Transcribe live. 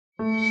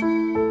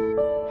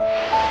I'm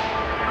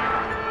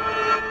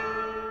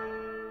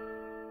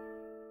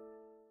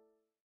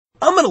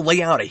going to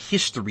lay out a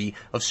history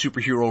of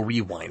Superhero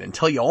Rewind and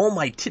tell you all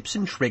my tips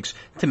and tricks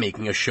to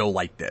making a show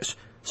like this.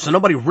 So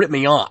nobody rip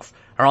me off,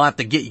 or I'll have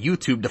to get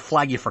YouTube to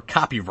flag you for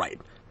copyright.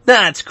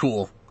 Nah, it's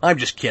cool. I'm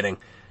just kidding.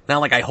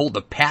 Not like I hold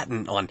a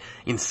patent on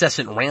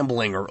incessant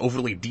rambling or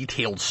overly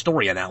detailed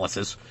story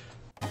analysis.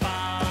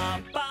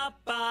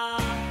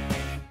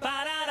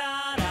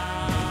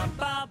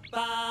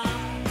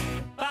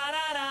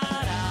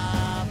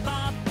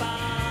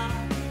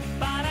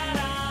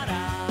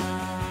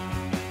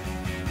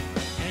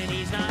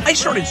 I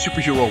started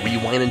Superhero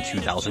Rewind in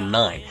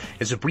 2009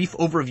 as a brief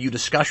overview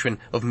discussion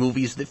of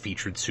movies that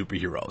featured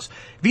superheroes.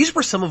 These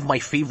were some of my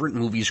favorite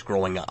movies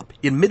growing up.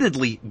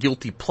 Admittedly,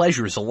 guilty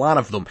pleasures, a lot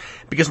of them,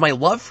 because my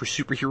love for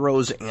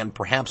superheroes and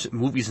perhaps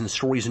movies and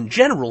stories in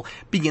general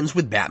begins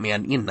with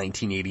Batman in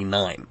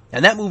 1989.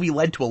 And that movie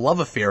led to a love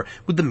affair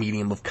with the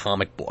medium of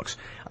comic books.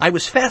 I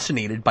was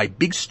fascinated by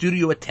big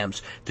studio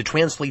attempts to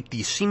translate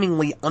the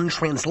seemingly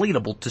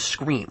untranslatable to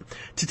screen,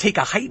 to take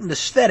a heightened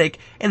aesthetic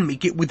and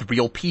make it with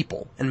real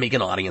people, and make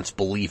an audience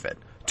believe it.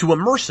 To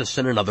immerse us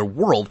in another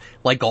world,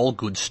 like all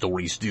good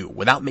stories do,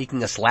 without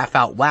making us laugh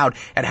out loud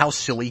at how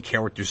silly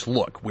characters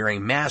look,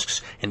 wearing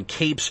masks and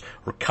capes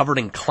or covered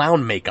in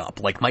clown makeup,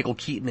 like Michael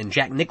Keaton and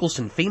Jack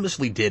Nicholson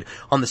famously did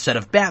on the set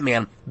of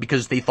Batman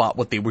because they thought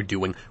what they were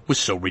doing was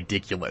so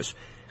ridiculous.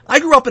 I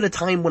grew up at a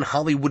time when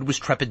Hollywood was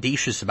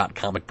trepidatious about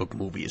comic book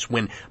movies,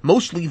 when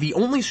mostly the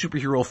only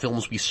superhero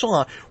films we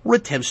saw were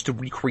attempts to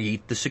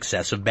recreate the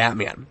success of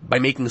Batman, by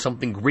making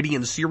something gritty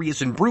and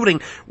serious and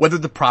brooding, whether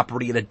the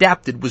property it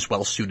adapted was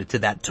well suited to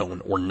that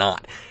tone or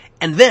not.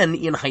 And then,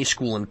 in high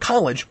school and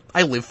college,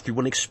 I lived through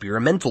an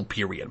experimental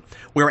period,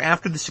 where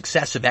after the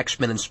success of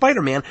X-Men and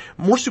Spider-Man,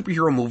 more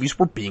superhero movies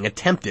were being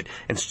attempted,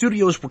 and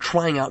studios were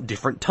trying out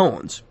different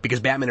tones,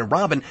 because Batman and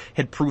Robin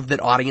had proved that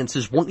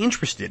audiences weren't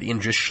interested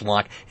in just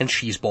schlock and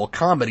cheeseball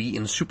comedy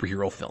in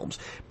superhero films.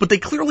 But they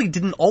clearly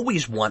didn't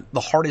always want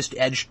the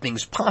hardest-edged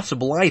things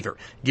possible either,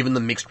 given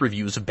the mixed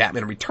reviews of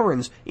Batman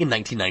Returns in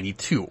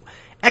 1992.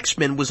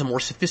 X-Men was a more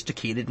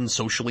sophisticated and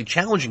socially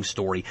challenging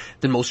story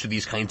than most of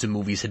these kinds of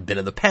movies had been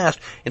in the past,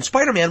 and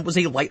Spider-Man was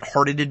a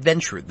light-hearted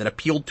adventure that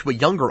appealed to a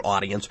younger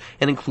audience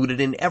and included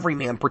an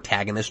everyman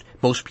protagonist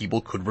most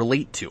people could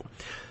relate to.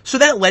 So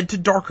that led to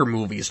darker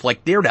movies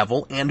like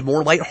Daredevil and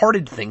more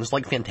light-hearted things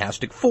like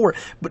Fantastic Four,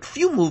 but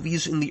few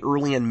movies in the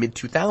early and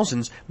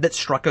mid-2000s that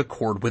struck a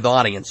chord with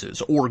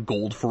audiences, or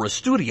gold for a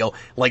studio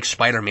like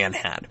Spider-Man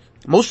had.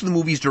 Most of the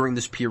movies during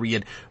this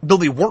period, though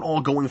they weren't all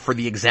going for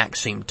the exact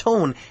same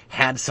tone,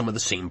 had some of the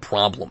same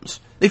problems.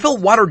 They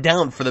felt watered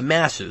down for the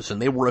masses,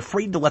 and they were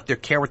afraid to let their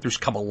characters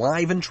come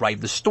alive and drive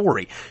the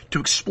story, to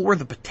explore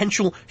the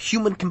potential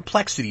human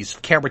complexities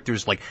of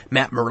characters like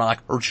Matt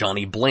Murdock or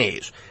Johnny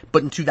Blaze.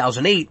 But in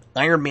 2008,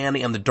 Iron Man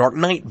and The Dark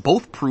Knight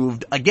both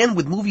proved, again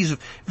with movies of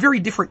very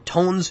different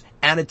tones,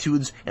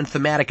 attitudes, and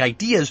thematic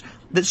ideas,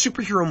 that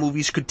superhero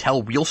movies could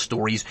tell real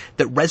stories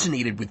that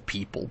resonated with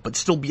people, but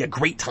still be a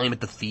great time at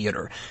the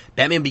theater.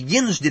 Batman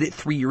Begins did it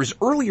 3 years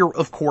earlier,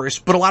 of course,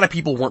 but a lot of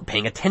people weren't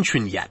paying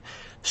attention yet.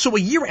 So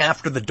a year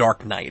after The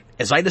Dark Knight,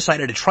 as I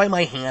decided to try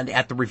my hand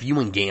at the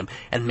reviewing game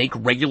and make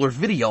regular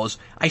videos,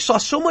 I saw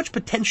so much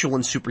potential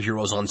in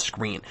superheroes on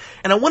screen,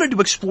 and I wanted to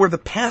explore the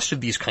past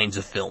of these kinds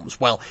of films,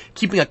 while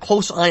keeping a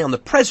close eye on the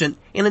present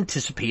and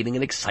anticipating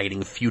an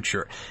exciting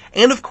future.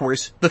 And of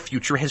course, the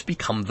future has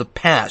become the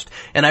past,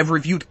 and I've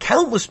reviewed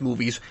countless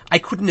movies I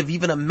couldn't have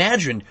even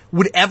imagined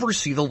would ever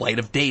see the light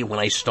of day when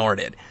I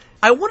started.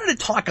 I wanted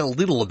to talk a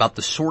little about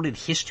the sordid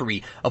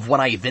history of what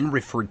I then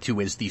referred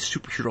to as the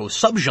superhero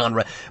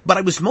subgenre, but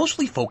I was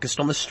mostly focused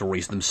on the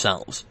stories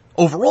themselves.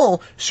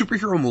 Overall,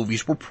 superhero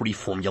movies were pretty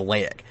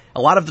formulaic.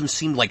 A lot of them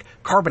seemed like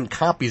carbon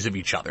copies of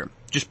each other,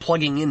 just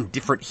plugging in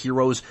different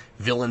heroes,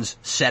 villains,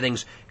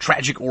 settings,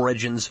 tragic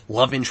origins,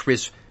 love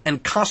interests,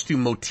 and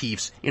costume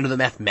motifs into the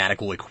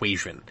mathematical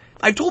equation.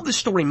 I've told this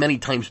story many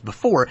times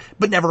before,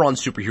 but never on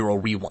Superhero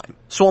Rewind,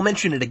 so I'll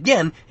mention it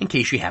again in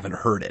case you haven't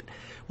heard it.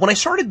 When I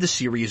started the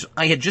series,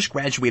 I had just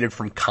graduated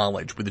from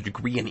college with a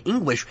degree in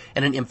English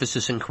and an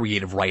emphasis in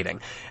creative writing,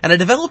 and I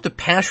developed a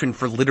passion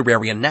for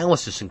literary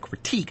analysis and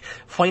critique,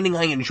 finding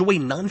I enjoy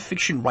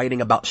nonfiction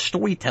writing about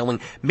storytelling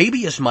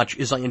maybe as much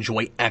as I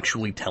enjoy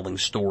actually telling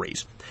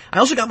stories. I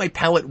also got my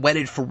palate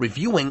wetted for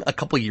reviewing a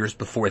couple years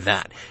before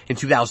that, in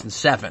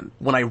 2007,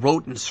 when I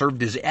wrote and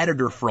served as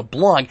editor for a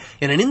blog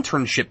in an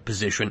internship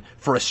position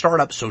for a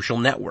startup social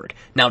network,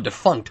 now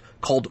defunct,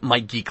 called My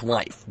Geek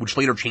Life, which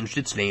later changed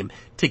its name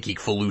to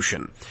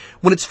Geekvolution.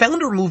 When its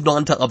founder moved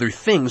on to other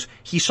things,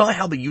 he saw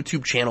how the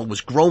YouTube channel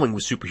was growing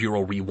with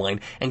Superhero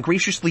Rewind and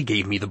graciously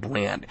gave me the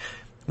brand.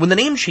 When the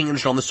name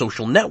changed on the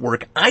social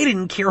network, I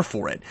didn't care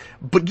for it,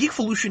 but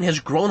Geekvolution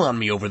has grown on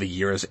me over the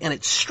years, and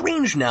it's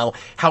strange now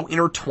how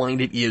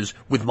intertwined it is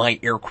with my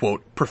air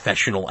quote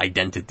professional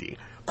identity.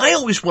 I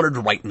always wanted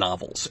to write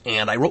novels,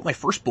 and I wrote my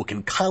first book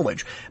in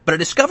college, but I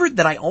discovered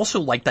that I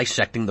also like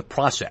dissecting the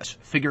process,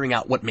 figuring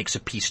out what makes a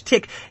piece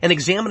tick, and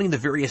examining the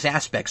various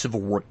aspects of a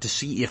work to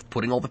see if,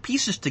 putting all the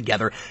pieces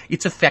together,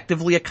 it's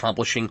effectively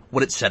accomplishing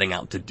what it's setting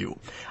out to do.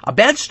 A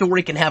bad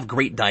story can have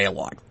great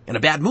dialogue, and a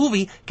bad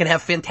movie can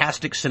have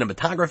fantastic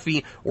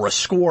cinematography, or a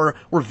score,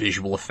 or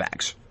visual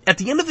effects. At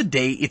the end of the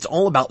day, it's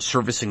all about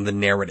servicing the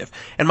narrative,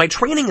 and my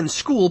training in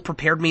school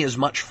prepared me as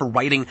much for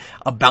writing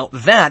about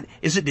that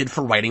as it did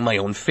for writing my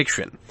own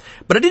fiction.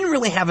 But I didn't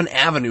really have an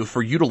avenue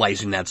for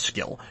utilizing that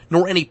skill,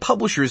 nor any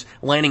publishers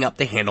lining up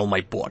to handle my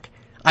book.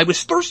 I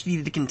was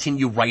thirsty to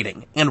continue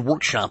writing and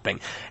workshopping,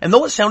 and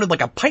though it sounded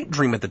like a pipe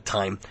dream at the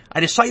time, I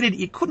decided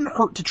it couldn't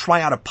hurt to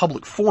try out a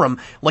public forum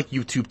like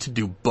YouTube to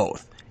do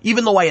both,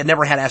 even though I had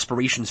never had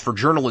aspirations for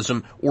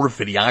journalism or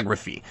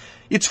videography.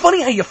 It's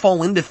funny how you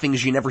fall into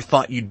things you never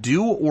thought you'd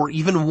do or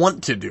even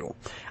want to do.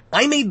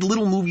 I made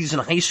little movies in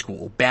high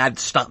school, bad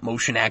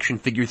stop-motion action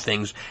figure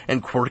things,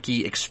 and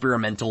quirky,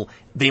 experimental,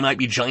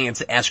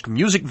 they-might-be-giants-esque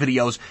music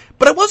videos,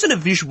 but I wasn't a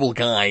visual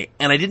guy,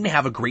 and I didn't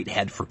have a great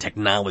head for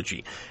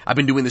technology. I've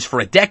been doing this for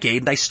a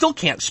decade, and I still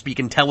can't speak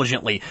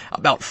intelligently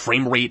about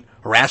frame rate,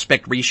 or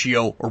aspect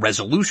ratio, or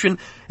resolution,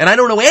 and I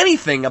don't know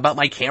anything about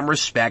my camera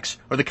specs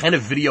or the kind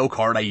of video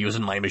card I use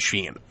in my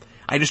machine.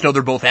 I just know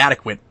they're both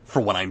adequate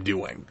for what I'm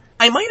doing.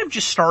 I might have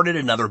just started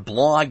another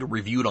blog,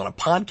 reviewed on a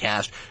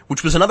podcast,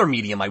 which was another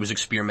medium I was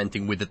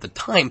experimenting with at the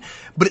time,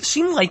 but it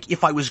seemed like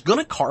if I was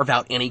gonna carve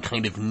out any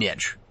kind of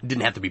niche, it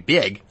didn't have to be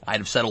big, I'd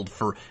have settled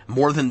for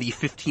more than the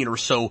 15 or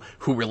so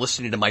who were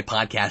listening to my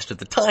podcast at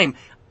the time,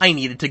 I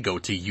needed to go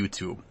to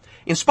YouTube.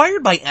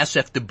 Inspired by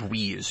SF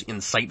Debris'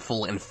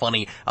 insightful and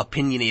funny,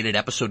 opinionated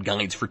episode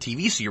guides for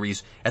TV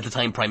series, at the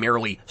time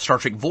primarily Star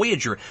Trek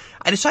Voyager,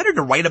 I decided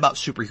to write about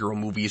superhero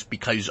movies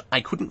because I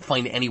couldn't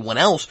find anyone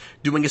else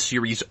doing a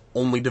series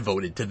only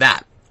devoted to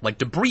that. Like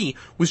Debris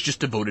was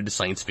just devoted to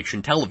science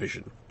fiction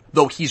television.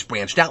 Though he's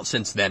branched out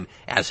since then,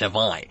 as have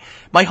I.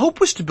 My hope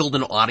was to build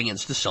an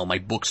audience to sell my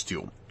books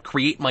to.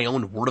 Create my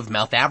own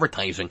word-of-mouth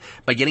advertising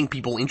by getting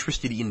people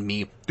interested in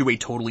me through a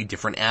totally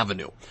different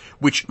avenue,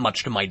 which,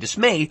 much to my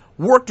dismay,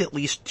 worked at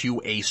least to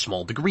a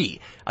small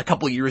degree. A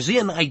couple years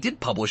in, I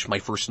did publish my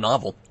first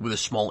novel with a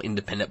small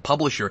independent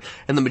publisher,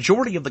 and the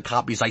majority of the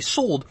copies I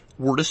sold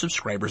were to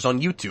subscribers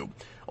on YouTube.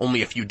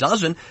 Only a few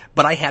dozen,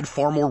 but I had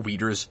far more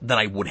readers than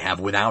I would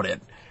have without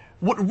it.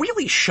 What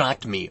really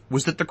shocked me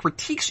was that the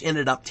critiques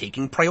ended up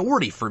taking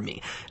priority for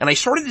me, and I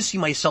started to see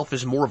myself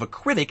as more of a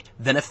critic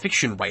than a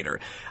fiction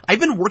writer. I've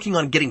been working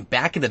on getting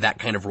back into that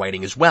kind of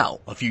writing as well.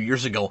 A few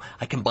years ago,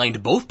 I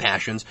combined both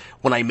passions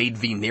when I made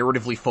the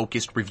narratively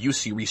focused review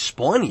series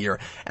Spawn Year,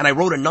 and I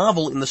wrote a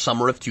novel in the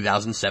summer of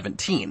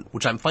 2017,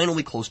 which I'm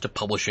finally close to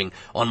publishing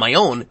on my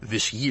own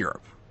this year,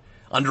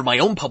 under my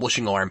own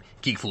publishing arm,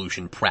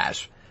 Geekvolution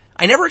Press.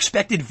 I never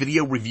expected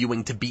video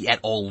reviewing to be at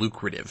all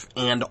lucrative,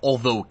 and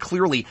although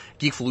clearly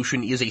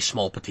Geekvolution is a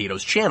small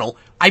potatoes channel,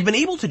 I've been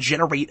able to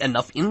generate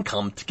enough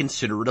income to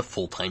consider it a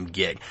full-time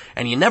gig.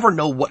 And you never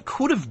know what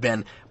could have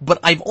been, but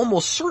I've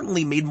almost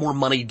certainly made more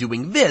money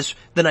doing this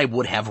than I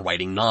would have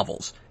writing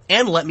novels.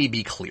 And let me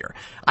be clear,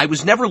 I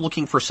was never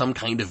looking for some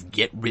kind of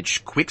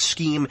get-rich-quick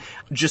scheme,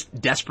 just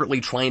desperately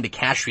trying to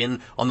cash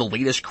in on the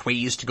latest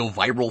craze to go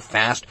viral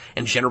fast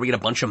and generate a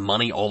bunch of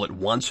money all at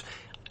once.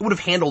 I would have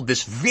handled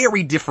this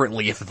very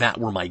differently if that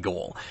were my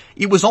goal.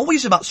 It was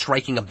always about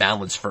striking a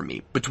balance for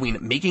me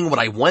between making what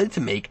I wanted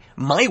to make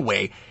my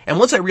way, and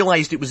once I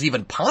realized it was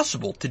even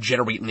possible to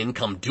generate an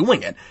income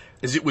doing it,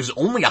 as it was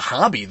only a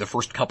hobby the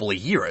first couple of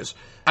years,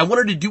 I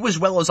wanted to do as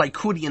well as I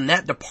could in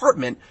that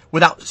department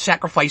without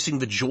sacrificing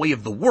the joy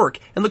of the work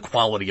and the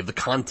quality of the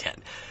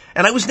content.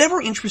 And I was never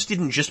interested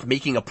in just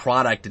making a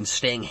product and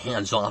staying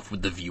hands-off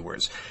with the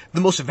viewers. The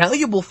most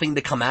valuable thing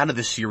to come out of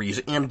this series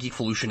and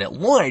Geekvolution at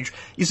large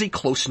is a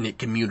close-knit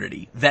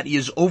community that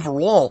is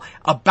overall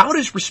about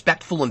as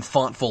respectful and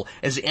thoughtful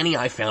as any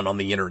I found on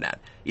the internet.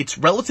 It's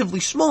relatively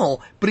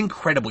small, but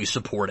incredibly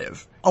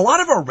supportive. A lot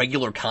of our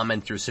regular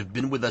commenters have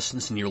been with us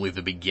since nearly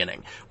the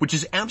beginning, which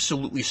is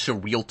absolutely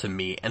surreal to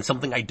me and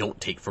something I don't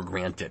take for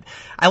granted.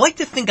 I like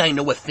to think I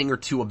know a thing or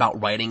two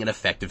about writing and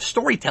effective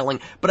storytelling,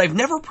 but I've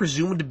never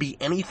presumed to be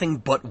anything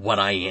but what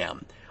I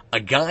am. A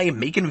guy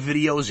making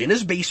videos in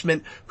his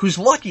basement who's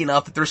lucky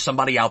enough that there's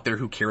somebody out there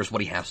who cares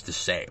what he has to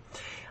say.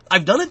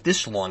 I've done it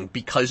this long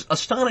because,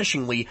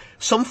 astonishingly,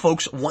 some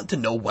folks want to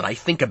know what I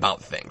think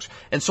about things,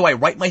 and so I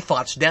write my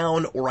thoughts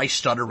down or I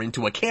stutter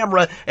into a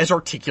camera as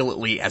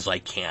articulately as I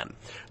can.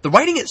 The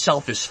writing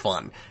itself is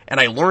fun, and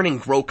I learn and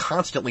grow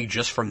constantly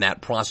just from that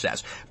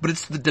process, but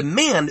it's the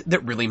demand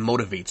that really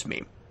motivates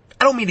me.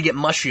 I don't mean to get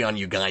mushy on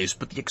you guys,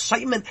 but the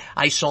excitement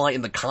I saw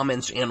in the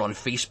comments and on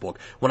Facebook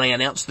when I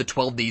announced the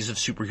 12 Days of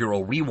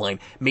Superhero Rewind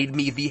made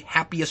me the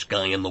happiest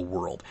guy in the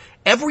world.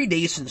 Every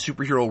day since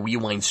Superhero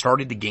Rewind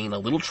started to gain a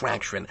little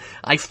traction,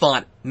 I've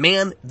thought,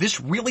 man, this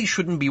really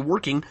shouldn't be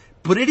working,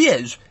 but it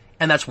is,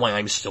 and that's why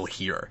I'm still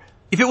here.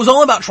 If it was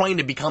all about trying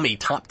to become a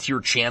top-tier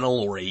channel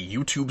or a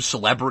YouTube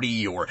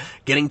celebrity or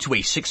getting to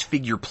a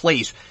six-figure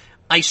place,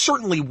 I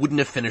certainly wouldn't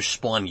have finished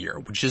Spawn Year,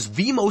 which is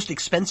the most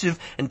expensive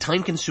and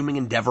time-consuming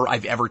endeavor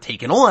I've ever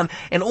taken on,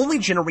 and only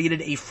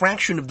generated a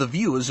fraction of the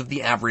views of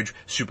the average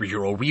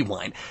Superhero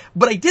Rewind.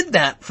 But I did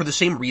that for the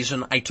same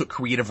reason I took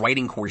creative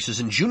writing courses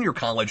in junior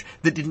college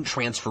that didn't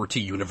transfer to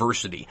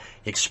university: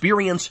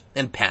 experience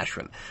and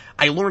passion.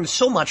 I learned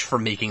so much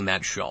from making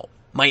that show.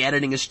 My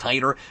editing is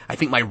tighter, I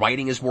think my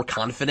writing is more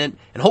confident,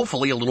 and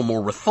hopefully a little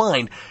more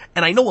refined,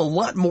 and I know a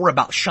lot more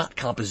about shot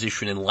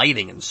composition and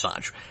lighting and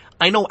such.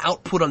 I know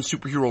output on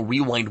Superhero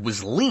Rewind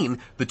was lean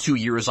the 2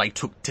 years I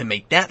took to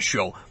make that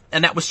show,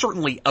 and that was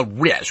certainly a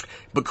risk,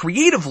 but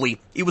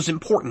creatively, it was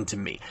important to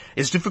me,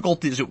 as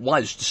difficult as it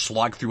was to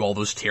slog through all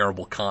those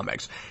terrible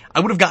comics. I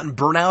would have gotten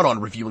burnt out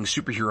on reviewing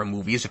superhero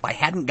movies if I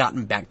hadn't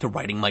gotten back to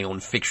writing my own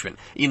fiction,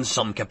 in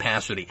some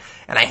capacity,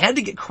 and I had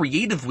to get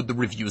creative with the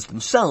reviews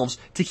themselves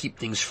to keep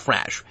things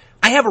fresh.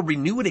 I have a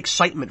renewed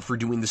excitement for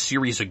doing the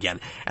series again,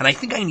 and I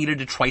think I needed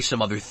to try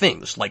some other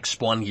things, like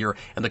Spawn Year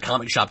and the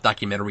comic shop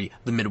documentary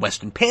The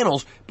Midwestern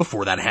Panels,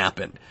 before that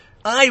happened.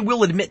 I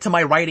will admit to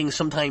my writing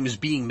sometimes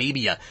being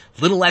maybe a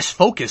little less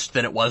focused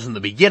than it was in the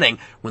beginning,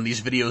 when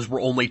these videos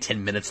were only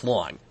 10 minutes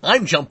long.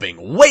 I'm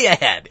jumping way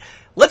ahead.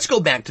 Let's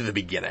go back to the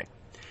beginning.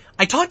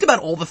 I talked about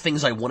all the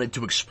things I wanted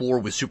to explore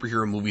with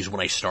superhero movies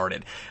when I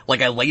started,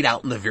 like I laid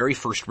out in the very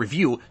first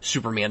review,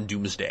 Superman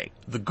Doomsday.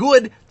 The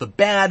good, the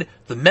bad,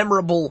 the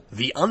memorable,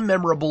 the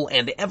unmemorable,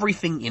 and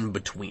everything in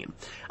between.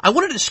 I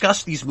want to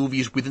discuss these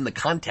movies within the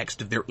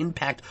context of their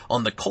impact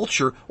on the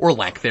culture or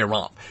lack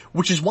thereof,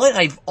 which is why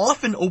I've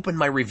often opened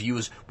my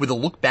reviews with a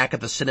look back at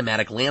the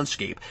cinematic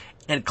landscape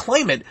and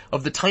climate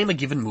of the time a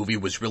given movie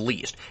was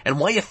released, and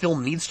why a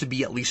film needs to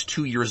be at least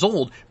 2 years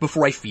old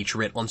before I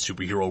feature it on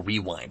Superhero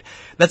Rewind.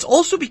 That's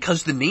also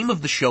because the name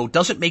of the show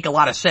doesn't make a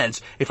lot of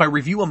sense if I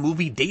review a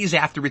movie days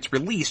after it's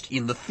released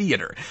in the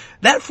theater.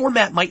 That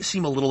format might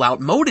seem a little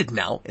outmoded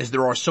now, as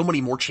there are so many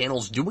more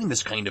channels doing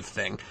this kind of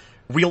thing.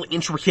 Real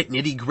intricate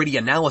nitty-gritty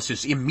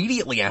analysis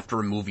immediately after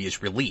a movie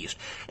is released,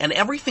 and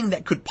everything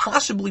that could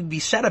possibly be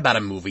said about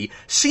a movie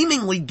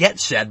seemingly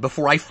gets said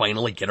before I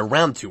finally get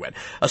around to it,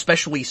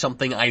 especially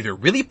something either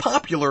really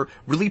popular,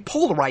 really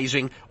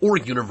polarizing, or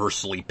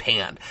universally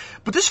panned.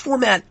 But this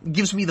format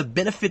gives me the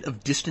benefit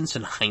of distance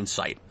and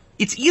hindsight.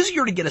 It's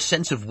easier to get a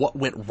sense of what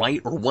went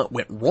right or what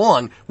went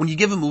wrong when you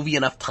give a movie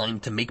enough time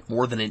to make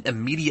more than an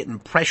immediate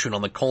impression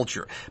on the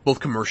culture,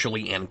 both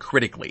commercially and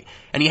critically.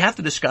 And you have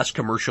to discuss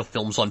commercial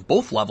films on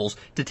both levels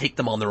to take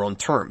them on their own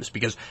terms,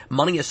 because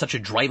money is such a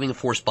driving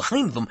force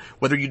behind them,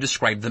 whether you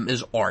describe them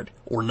as art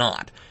or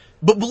not.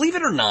 But believe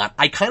it or not,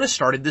 I kind of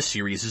started this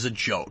series as a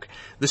joke.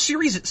 The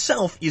series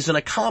itself isn't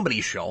a comedy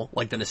show,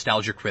 like The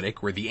Nostalgia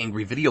Critic or The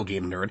Angry Video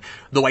Game Nerd,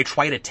 though I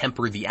try to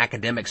temper the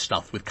academic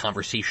stuff with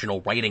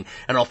conversational writing,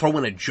 and I'll throw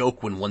in a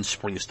joke when one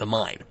springs to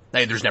mind.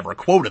 There's never a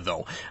quota,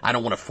 though. I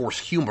don't want to force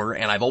humor,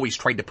 and I've always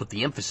tried to put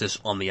the emphasis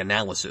on the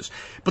analysis.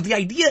 But the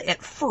idea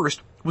at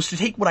first was to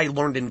take what I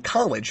learned in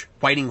college,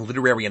 writing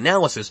literary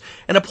analysis,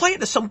 and apply it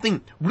to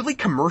something really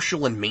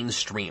commercial and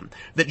mainstream,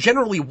 that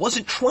generally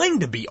wasn't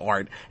trying to be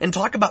art, and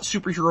talk about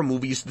superhero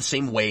movies the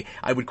same way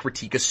I would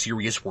critique a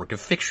serious work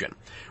of fiction.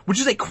 Which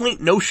is a quaint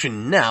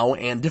notion now,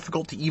 and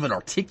difficult to even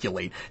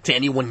articulate to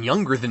anyone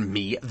younger than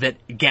me that,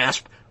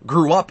 gasp,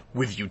 grew up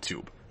with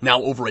YouTube.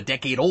 Now over a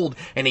decade old,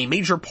 and a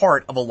major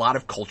part of a lot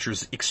of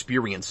culture's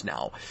experience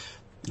now.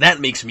 That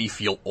makes me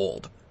feel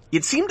old.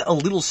 It seemed a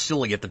little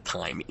silly at the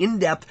time,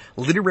 in-depth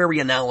literary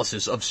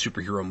analysis of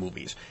superhero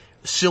movies.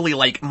 Silly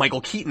like Michael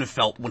Keaton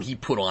felt when he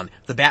put on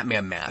the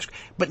Batman mask.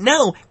 But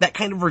now, that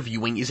kind of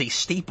reviewing is a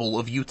staple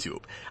of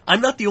YouTube. I'm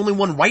not the only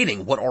one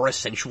writing what are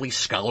essentially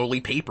scholarly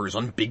papers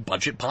on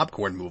big-budget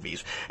popcorn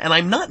movies. And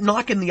I'm not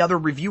knocking the other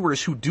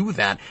reviewers who do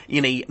that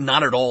in a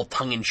not-at-all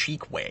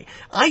tongue-in-cheek way.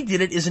 I did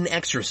it as an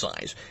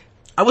exercise.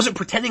 I wasn't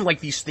pretending like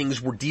these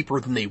things were deeper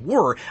than they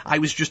were. I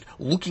was just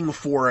looking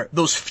for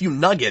those few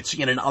nuggets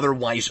in an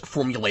otherwise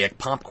formulaic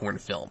popcorn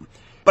film.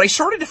 But I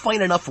started to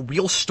find enough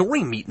real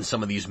story meat in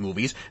some of these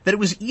movies that it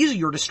was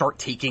easier to start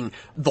taking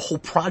the whole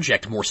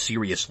project more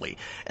seriously.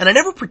 And I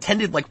never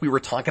pretended like we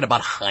were talking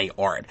about high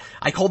art.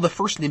 I called the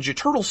first Ninja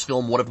Turtles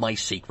film one of my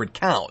sacred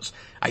cows.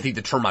 I think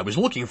the term I was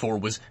looking for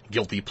was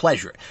guilty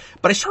pleasure.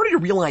 But I started to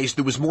realize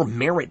there was more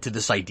merit to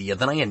this idea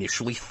than I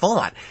initially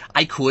thought.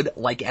 I could,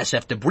 like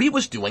SF Debris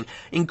was doing,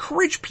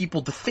 encourage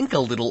people to think a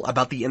little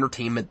about the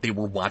entertainment they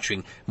were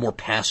watching more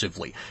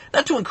passively.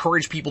 Not to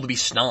encourage people to be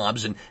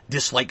snobs and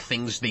dislike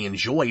things they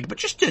enjoyed, but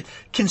just to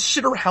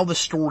consider how the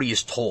story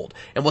is told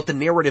and what the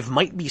narrative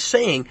might be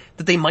saying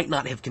that they might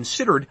not have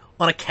considered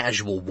on a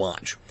casual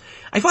watch.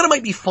 I thought it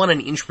might be fun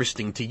and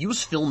interesting to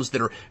use films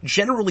that are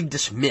generally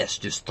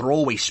dismissed as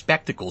throwaway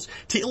spectacles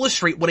to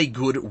illustrate what a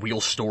good real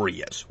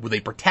story is, with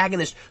a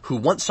protagonist who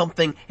wants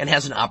something and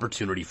has an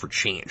opportunity for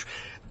change.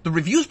 The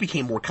reviews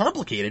became more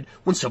complicated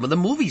when some of the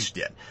movies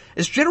did.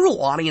 As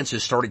general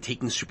audiences started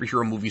taking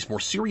superhero movies more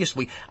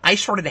seriously, I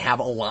started to have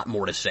a lot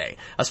more to say,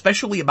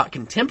 especially about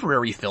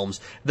contemporary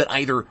films that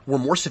either were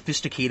more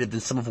sophisticated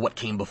than some of what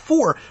came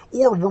before,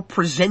 or were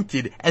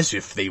presented as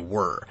if they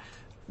were.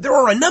 There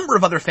are a number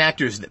of other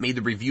factors that made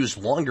the reviews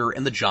longer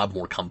and the job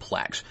more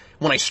complex.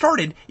 When I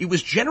started, it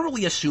was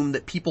generally assumed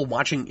that people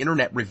watching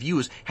internet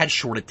reviews had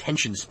short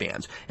attention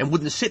spans and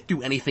wouldn't sit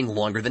through anything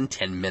longer than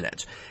 10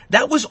 minutes.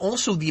 That was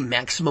also the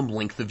maximum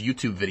length of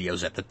YouTube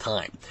videos at the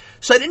time.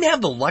 So I didn't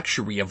have the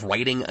luxury of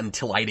writing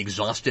until I'd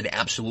exhausted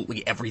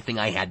absolutely everything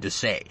I had to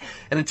say.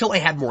 And until I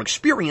had more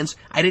experience,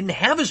 I didn't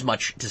have as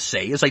much to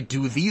say as I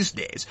do these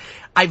days.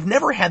 I've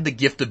never had the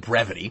gift of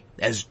brevity,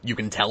 as you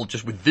can tell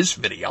just with this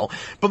video,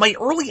 but my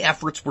early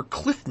efforts were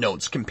cliff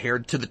notes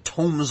compared to the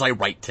tomes I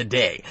write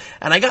today.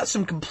 And I got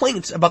some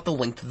complaints about the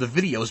length of the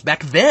videos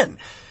back then.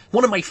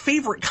 One of my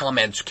favorite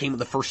comments came in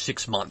the first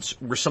 6 months,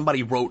 where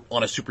somebody wrote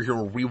on a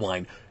Superhero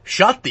Rewind,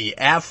 "Shut the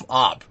F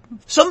up."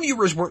 Some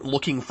viewers weren't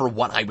looking for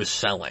what I was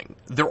selling.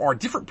 There are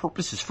different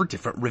purposes for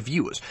different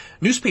reviews.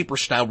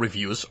 Newspaper-style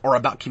reviews are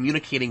about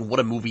communicating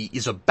what a movie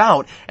is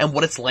about and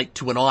what it's like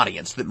to an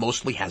audience that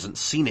mostly hasn't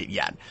seen it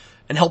yet,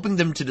 and helping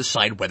them to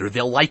decide whether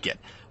they'll like it.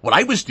 What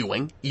I was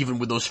doing, even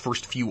with those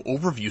first few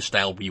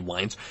overview-style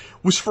rewinds,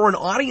 was for an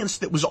audience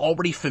that was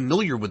already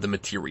familiar with the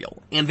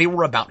material, and they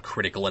were about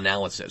critical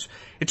analysis.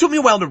 It took me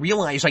a while to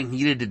realize I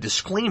needed a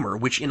disclaimer,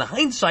 which in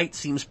hindsight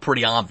seems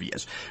pretty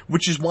obvious,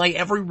 which is why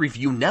every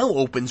review now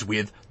opens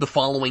with, "The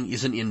following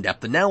is an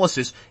in-depth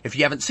analysis. If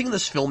you haven't seen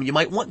this film, you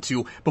might want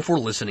to before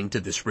listening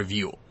to this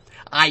review."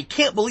 I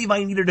can't believe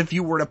I needed a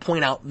viewer to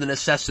point out the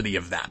necessity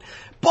of that.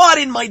 But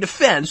in my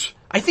defense,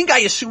 I think I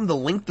assumed the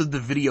length of the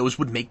videos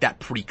would make that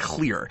pretty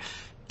clear.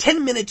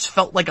 10 minutes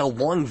felt like a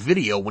long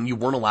video when you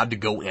weren't allowed to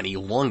go any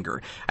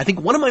longer. I think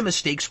one of my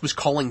mistakes was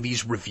calling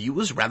these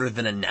reviews rather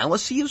than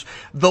analyses,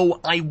 though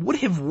I would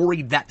have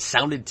worried that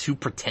sounded too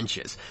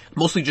pretentious,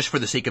 mostly just for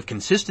the sake of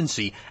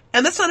consistency.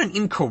 And that's not an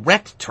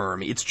incorrect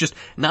term, it's just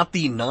not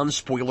the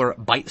non-spoiler,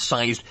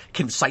 bite-sized,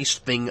 concise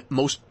thing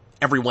most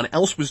everyone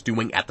else was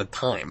doing at the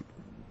time.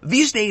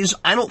 These days,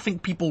 I don't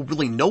think people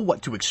really know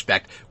what to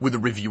expect with a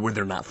reviewer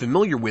they're not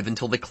familiar with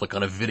until they click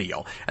on a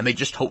video, and they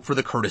just hope for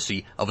the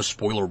courtesy of a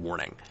spoiler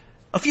warning.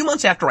 A few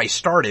months after I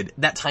started,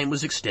 that time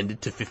was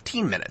extended to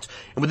 15 minutes,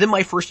 and within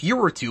my first year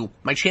or two,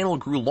 my channel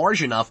grew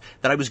large enough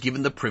that I was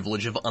given the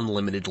privilege of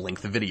unlimited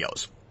length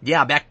videos.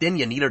 Yeah, back then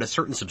you needed a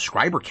certain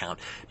subscriber count.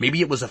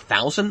 Maybe it was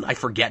 1,000, I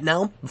forget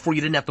now, before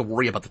you didn't have to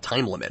worry about the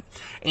time limit.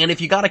 And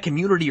if you got a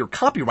community or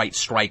copyright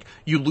strike,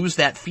 you lose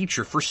that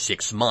feature for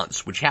 6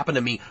 months, which happened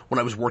to me when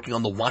I was working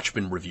on the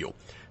Watchmen review.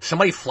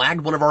 Somebody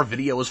flagged one of our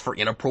videos for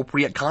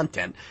inappropriate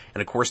content,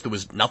 and of course there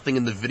was nothing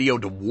in the video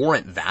to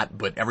warrant that,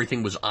 but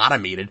everything was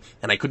automated,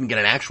 and I couldn't get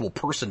an actual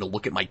person to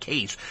look at my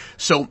case.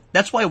 So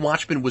that's why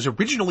Watchmen was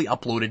originally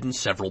uploaded in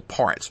several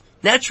parts.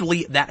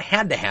 Naturally, that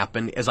had to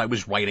happen as I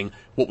was writing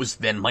what was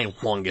then my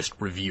longest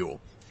review.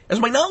 As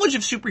my knowledge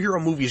of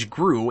superhero movies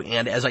grew,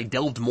 and as I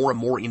delved more and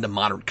more into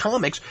modern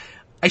comics,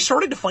 I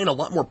started to find a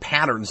lot more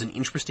patterns and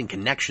interesting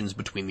connections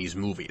between these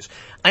movies.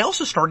 I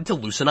also started to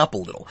loosen up a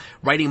little,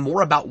 writing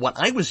more about what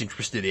I was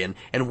interested in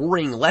and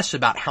worrying less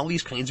about how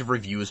these kinds of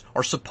reviews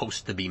are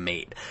supposed to be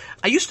made.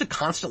 I used to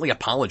constantly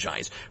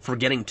apologize for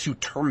getting too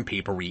term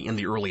papery in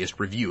the earliest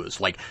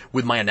reviews, like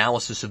with my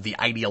analysis of the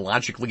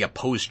ideologically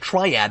opposed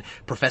triad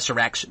Professor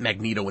X,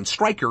 Magneto, and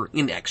Stryker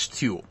in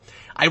X2.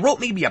 I wrote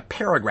maybe a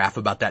paragraph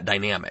about that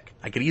dynamic.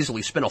 I could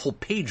easily spend a whole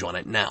page on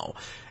it now.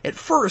 At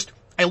first,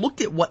 I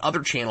looked at what other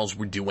channels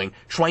were doing,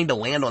 trying to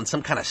land on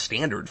some kind of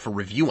standard for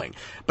reviewing,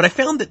 but I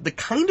found that the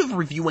kind of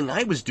reviewing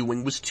I was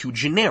doing was too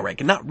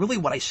generic and not really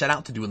what I set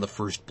out to do in the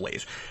first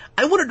place.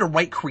 I wanted to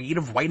write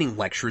creative writing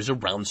lectures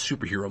around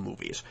superhero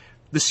movies.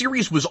 The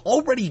series was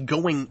already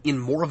going in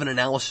more of an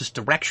analysis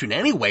direction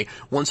anyway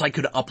once I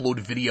could upload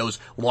videos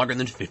longer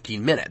than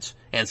 15 minutes,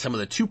 and some of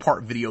the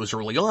two-part videos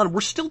early on were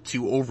still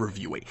too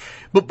overviewy.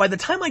 But by the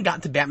time I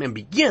got to Batman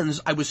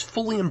Begins, I was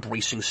fully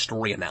embracing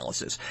story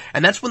analysis,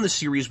 and that's when the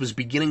series was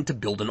beginning to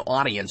build an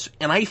audience,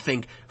 and I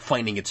think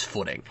finding its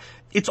footing.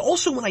 It's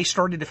also when I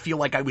started to feel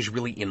like I was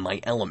really in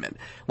my element.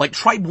 Like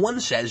Tribe One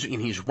says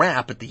in his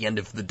rap at the end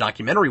of the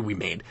documentary we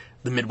made,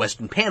 The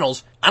Midwestern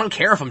Panels, I don't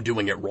care if I'm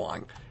doing it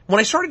wrong. When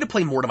I started to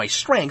play more to my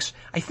strengths,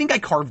 I think I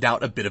carved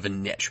out a bit of a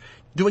niche,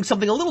 doing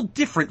something a little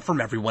different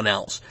from everyone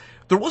else.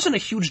 There wasn't a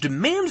huge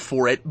demand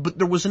for it, but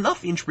there was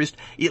enough interest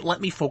it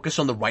let me focus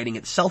on the writing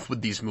itself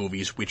with these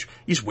movies, which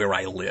is where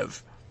I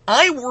live.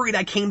 I worried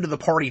I came to the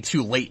party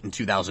too late in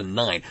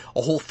 2009,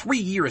 a whole 3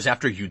 years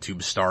after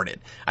YouTube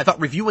started. I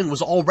thought reviewing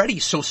was already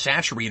so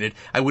saturated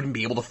I wouldn't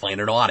be able to find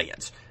an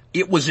audience.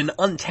 It was an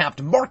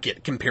untapped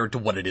market compared to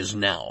what it is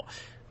now.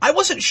 I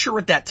wasn't sure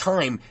at that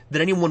time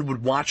that anyone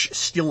would watch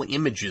still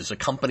images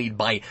accompanied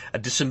by a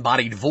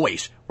disembodied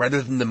voice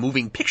rather than the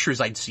moving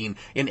pictures I'd seen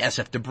in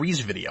SF Debris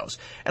videos,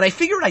 and I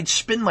figured I'd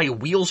spin my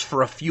wheels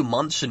for a few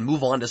months and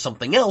move on to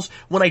something else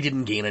when I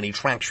didn't gain any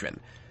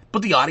traction.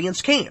 But the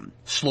audience came,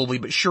 slowly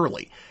but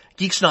surely.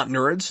 Geeks Not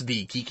Nerds,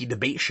 the geeky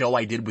debate show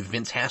I did with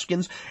Vince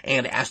Haskins,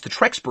 and Ask the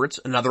Trexperts,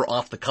 another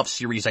off-the-cuff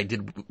series I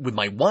did with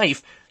my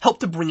wife, helped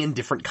to bring in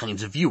different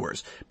kinds of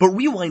viewers. But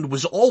Rewind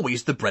was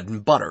always the bread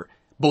and butter.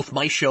 both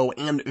my show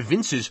and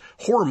Vince's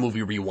Horror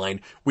Movie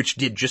Rewind, which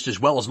did just as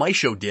well as my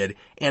show did,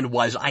 and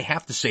was, I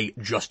have to say,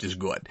 just as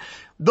good.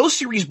 Those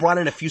series brought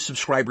in a few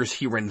subscribers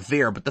here and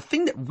there, but the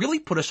thing that really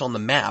put us on the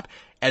map,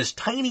 as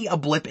tiny a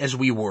blip as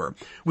we were,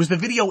 was the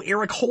video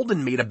Eric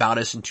Holden made about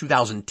us in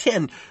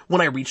 2010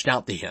 when I reached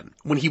out to him,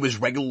 when he was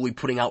regularly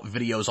putting out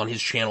videos on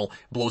his channel,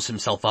 Blows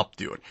Himself Up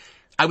Dude.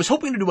 I was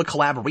hoping to do a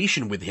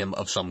collaboration with him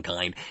of some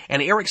kind,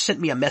 and Eric sent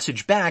me a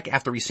message back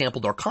after he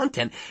sampled our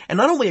content, and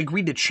not only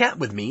agreed to chat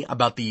with me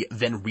about the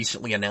then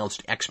recently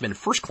announced X-Men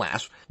First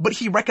Class, but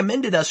he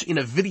recommended us in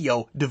a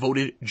video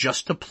devoted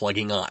just to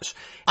plugging us.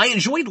 I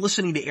enjoyed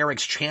listening to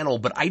Eric's channel,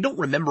 but I don't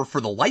remember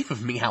for the life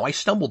of me how I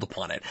stumbled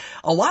upon it.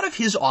 A lot of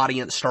his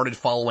audience started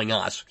following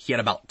us. He had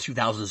about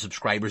 2,000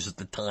 subscribers at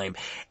the time,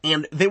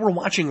 and they were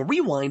watching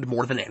Rewind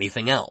more than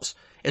anything else.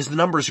 As the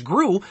numbers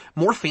grew,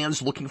 more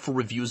fans looking for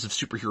reviews of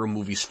superhero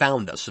movies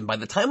found us, and by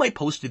the time I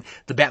posted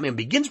the Batman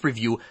Begins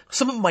review,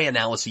 some of my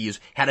analyses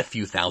had a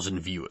few thousand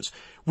views,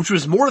 which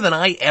was more than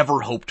I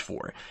ever hoped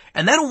for,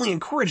 and that only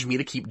encouraged me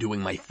to keep doing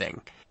my thing.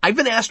 I've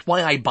been asked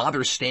why I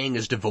bother staying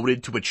as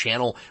devoted to a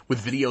channel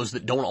with videos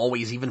that don't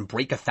always even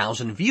break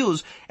 1,000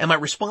 views, and my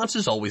response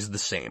is always the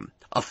same.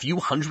 A few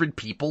hundred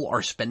people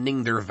are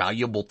spending their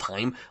valuable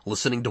time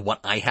listening to what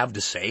I have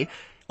to say.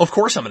 Of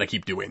course I'm going to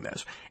keep doing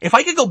this. If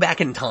I could go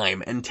back in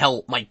time and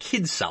tell my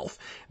kid self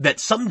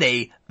that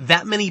someday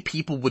that many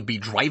people would be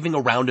driving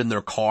around in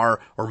their car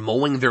or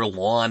mowing their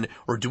lawn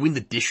or doing the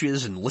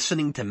dishes and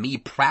listening to me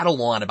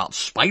prattle on about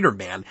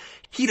Spider-Man,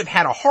 he'd have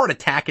had a heart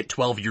attack at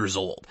 12 years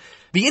old.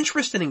 The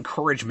interest and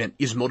encouragement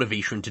is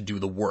motivation to do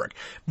the work,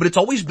 but it's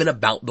always been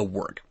about the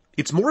work.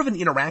 It's more of an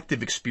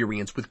interactive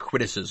experience with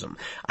criticism.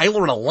 I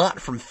learn a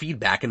lot from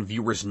feedback and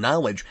viewers'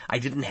 knowledge I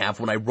didn't have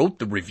when I wrote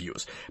the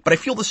reviews, but I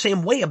feel the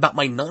same way about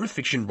my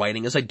nonfiction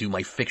writing as I do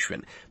my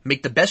fiction.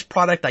 Make the best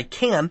product I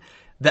can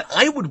that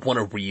I would want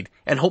to read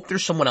and hope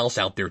there's someone else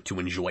out there to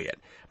enjoy it.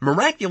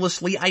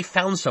 Miraculously, I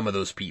found some of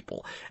those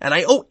people, and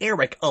I owe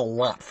Eric a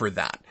lot for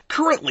that.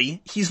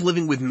 Currently, he's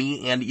living with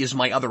me and is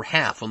my other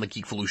half on the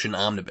Geekvolution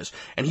Omnibus,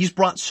 and he's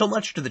brought so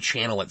much to the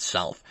channel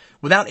itself.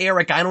 Without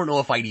Eric, I don't know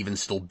if I'd even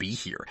still be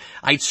here.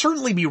 I'd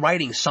certainly be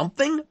writing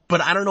something, but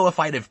I don't know if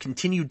I'd have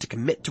continued to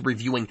commit to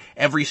reviewing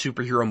every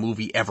superhero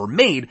movie ever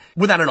made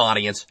without an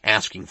audience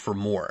asking for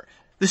more.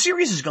 The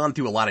series has gone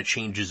through a lot of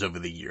changes over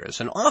the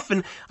years, and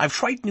often I've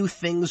tried new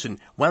things and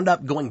wound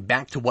up going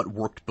back to what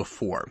worked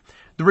before.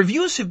 The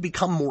reviews have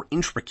become more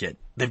intricate,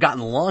 they've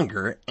gotten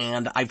longer,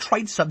 and I've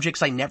tried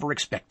subjects I never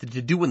expected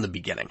to do in the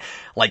beginning,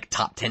 like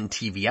top 10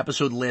 TV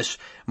episode lists,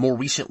 more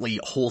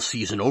recently whole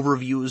season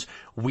overviews,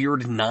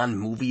 weird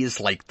non-movies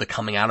like the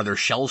Coming Out of Their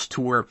Shells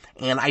tour,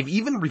 and I've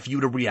even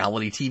reviewed a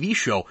reality TV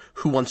show,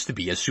 Who Wants to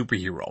Be a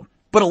Superhero.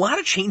 But a lot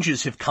of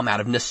changes have come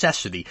out of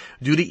necessity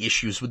due to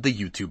issues with the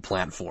YouTube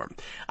platform.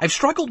 I've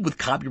struggled with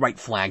copyright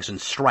flags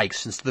and strikes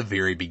since the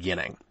very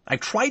beginning. I've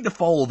tried to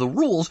follow the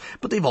rules,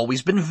 but they've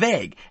always been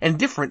vague and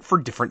different for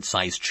different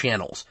sized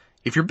channels.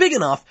 If you're big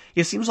enough,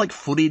 it seems like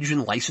footage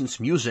and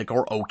licensed music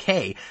are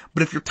okay,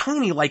 but if you're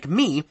tiny like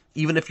me,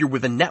 even if you're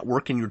with a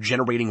network and you're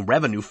generating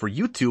revenue for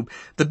YouTube,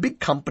 the big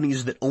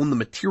companies that own the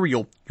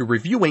material you're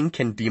reviewing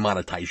can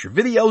demonetize your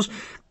videos,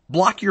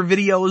 block your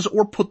videos,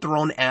 or put their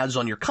own ads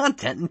on your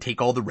content and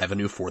take all the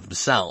revenue for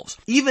themselves.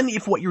 Even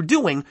if what you're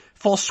doing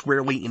falls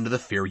squarely into the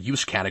fair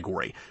use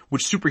category,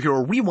 which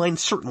Superhero Rewind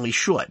certainly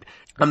should.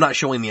 I'm not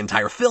showing the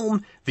entire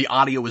film, the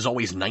audio is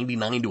always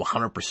 99 to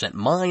 100%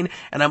 mine,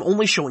 and I'm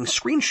only showing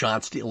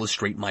screenshots to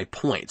illustrate my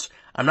points.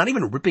 I'm not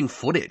even ripping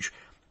footage.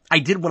 I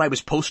did when I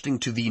was posting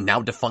to the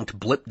now defunct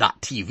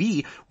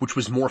Blip.tv, which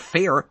was more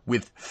fair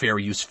with fair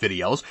use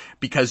videos,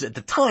 because at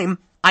the time,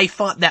 I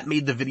thought that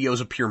made the videos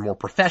appear more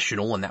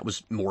professional, and that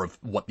was more of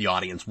what the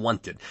audience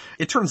wanted.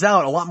 It turns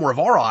out a lot more of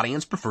our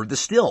audience preferred the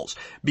stills,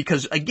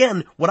 because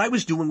again, what I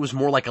was doing was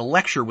more like a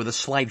lecture with a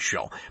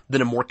slideshow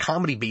than a more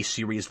comedy-based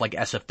series like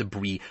SF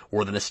Debris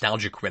or The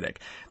Nostalgia Critic.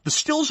 The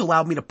stills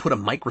allowed me to put a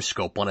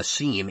microscope on a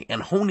scene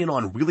and hone in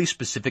on really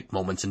specific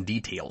moments and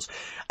details.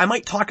 I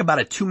might talk about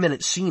a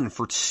 2-minute scene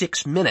for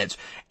 6 minutes,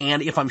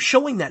 and if I'm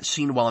showing that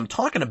scene while I'm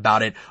talking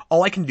about it,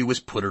 all I can do is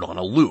put it on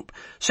a loop.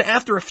 So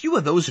after a few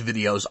of those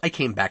videos, I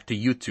came back to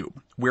YouTube,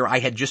 where I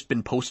had just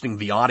been posting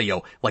the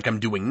audio like I'm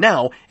doing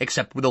now,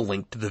 except with a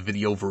link to the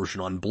video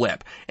version on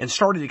Blip, and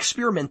started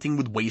experimenting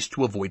with ways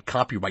to avoid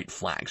copyright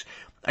flags.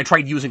 I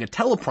tried using a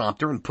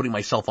teleprompter and putting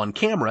myself on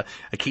camera,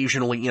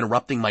 occasionally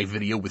interrupting my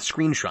video with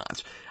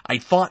screenshots. I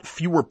thought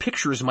fewer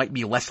pictures might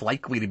be less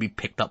likely to be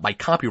picked up by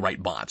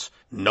copyright bots.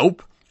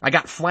 Nope. I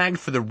got flagged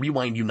for the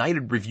Rewind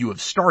United review of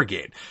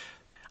Stargate.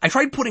 I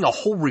tried putting a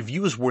whole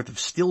review's worth of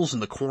stills in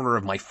the corner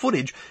of my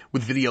footage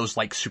with videos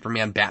like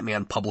Superman,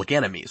 Batman, Public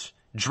Enemies.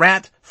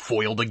 Drat,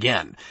 foiled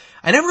again.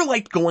 I never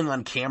liked going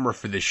on camera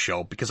for this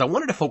show because I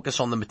wanted to focus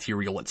on the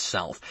material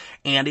itself,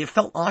 and it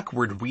felt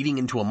awkward reading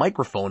into a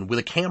microphone with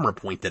a camera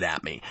pointed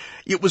at me.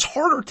 It was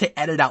harder to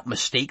edit out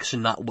mistakes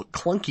and not look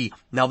clunky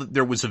now that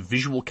there was a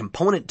visual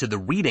component to the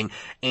reading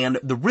and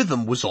the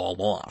rhythm was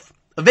all off.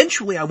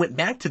 Eventually I went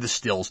back to the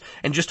stills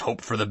and just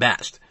hoped for the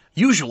best.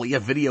 Usually, a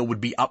video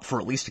would be up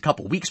for at least a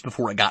couple weeks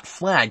before it got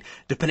flagged,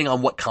 depending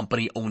on what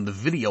company owned the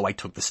video I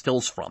took the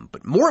stills from.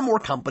 But more and more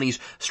companies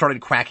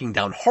started cracking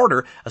down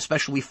harder,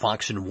 especially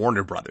Fox and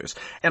Warner Brothers.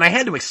 And I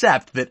had to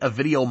accept that a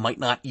video might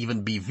not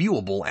even be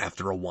viewable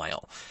after a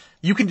while.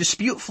 You can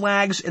dispute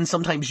flags, and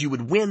sometimes you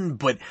would win,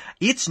 but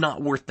it's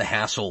not worth the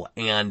hassle,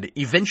 and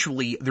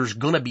eventually there's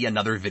gonna be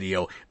another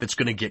video that's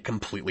gonna get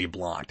completely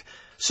blocked.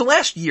 So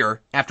last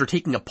year, after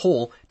taking a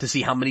poll to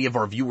see how many of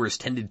our viewers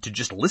tended to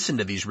just listen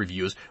to these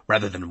reviews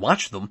rather than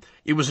watch them,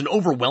 it was an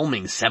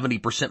overwhelming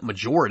 70%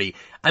 majority.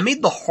 I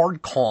made the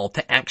hard call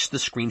to axe the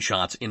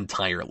screenshots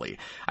entirely.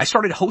 I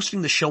started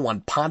hosting the show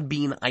on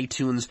Podbean,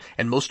 iTunes,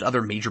 and most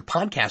other major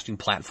podcasting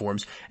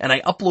platforms, and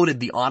I uploaded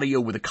the audio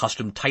with a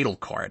custom title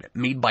card,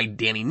 made by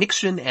Danny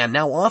Nixon and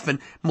now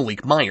often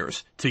Malik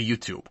Myers, to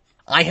YouTube.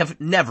 I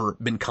have never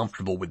been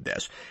comfortable with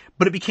this,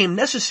 but it became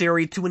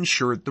necessary to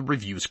ensure the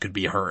reviews could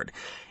be heard.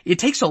 It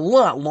takes a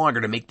lot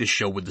longer to make this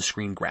show with the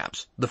screen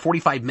grabs. The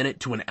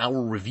 45-minute to an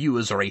hour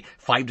reviews are a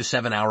 5 to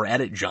 7 hour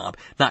edit job,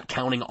 not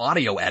counting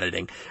audio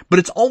editing, but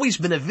it's always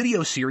been a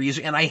video series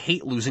and I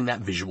hate losing that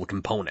visual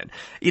component.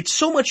 It's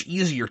so much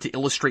easier to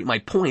illustrate my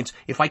points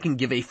if I can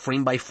give a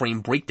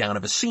frame-by-frame breakdown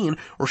of a scene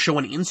or show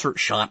an insert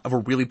shot of a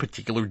really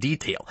particular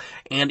detail.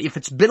 And if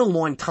it's been a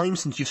long time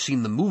since you've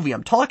seen the movie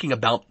I'm talking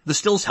about, the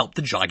stills help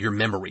to jog your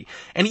memory.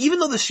 And even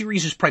though the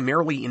series is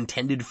primarily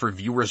intended for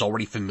viewers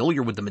already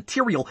familiar with the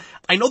material,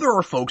 I know there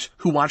are folks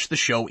who watch the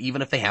show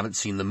even if they haven't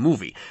seen the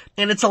movie.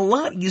 And it's a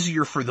lot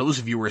easier for those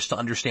viewers to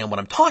understand what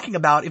I'm talking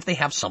about if they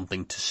have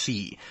something to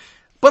see.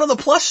 But on the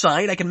plus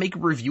side, I can make a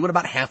review in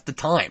about half the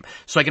time,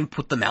 so I can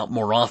put them out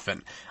more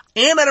often.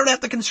 And I don't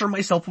have to concern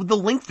myself with the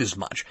length as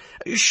much.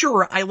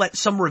 Sure, I let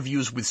some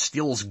reviews with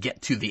stills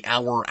get to the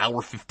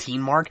hour 15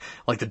 mark,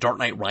 like The Dark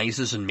Knight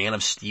Rises and Man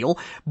of Steel,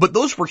 but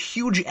those were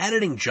huge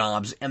editing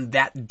jobs, and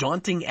that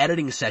daunting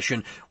editing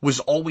session was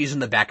always in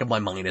the back of my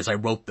mind as I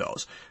wrote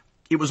those.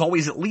 It was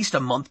always at least a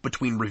month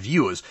between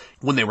reviews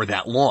when they were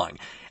that long.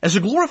 As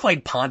a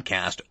glorified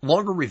podcast,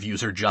 longer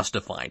reviews are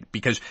justified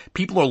because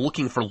people are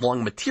looking for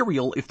long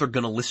material if they're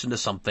going to listen to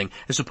something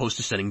as opposed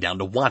to sitting down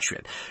to watch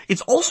it.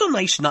 It's also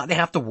nice not to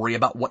have to worry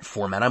about what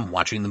format I'm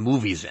watching the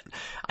movies in.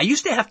 I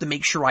used to have to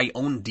make sure I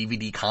owned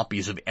DVD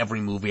copies of every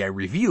movie I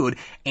reviewed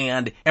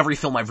and every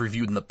film I've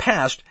reviewed in the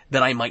past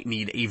that I might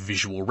need a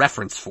visual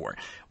reference for,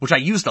 which I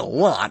used a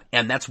lot,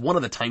 and that's one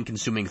of the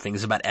time-consuming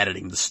things about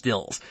editing the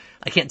stills.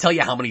 I can't tell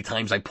you how many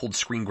times I pulled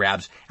screen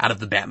grabs out of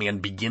the Batman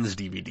Begins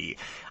DVD.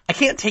 I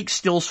can't take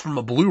stills from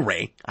a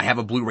Blu-ray. I have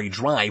a Blu-ray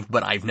drive,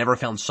 but I've never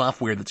found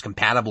software that's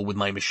compatible with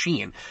my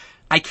machine.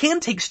 I can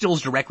take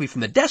stills directly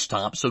from the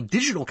desktop, so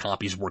digital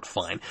copies work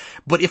fine,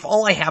 but if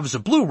all I have is a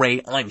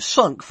Blu-ray, I'm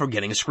sunk for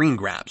getting screen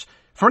grabs.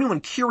 For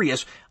anyone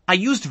curious, I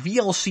used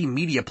VLC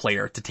Media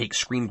Player to take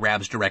screen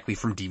grabs directly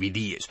from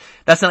DVDs.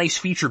 That's a nice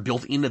feature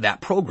built into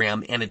that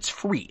program, and it's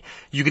free.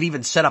 You can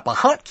even set up a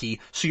hotkey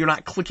so you're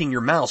not clicking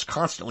your mouse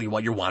constantly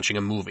while you're watching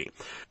a movie.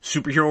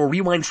 Superhero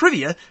Rewind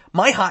Trivia,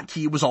 my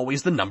hotkey was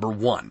always the number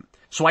 1.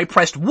 So I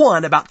pressed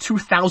 1 about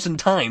 2,000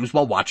 times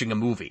while watching a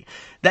movie.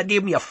 That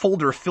gave me a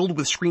folder filled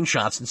with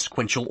screenshots in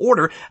sequential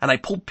order, and I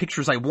pulled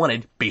pictures I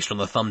wanted based on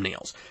the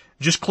thumbnails.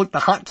 Just click the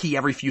hotkey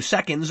every few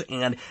seconds,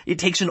 and it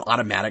takes an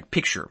automatic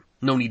picture.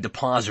 No need to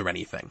pause or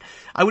anything.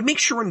 I would make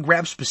sure and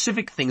grab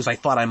specific things I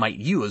thought I might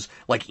use,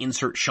 like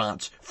insert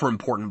shots for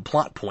important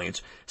plot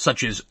points,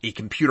 such as a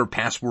computer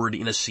password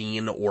in a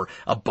scene, or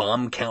a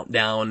bomb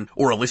countdown,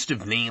 or a list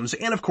of names,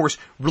 and of course,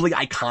 really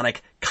iconic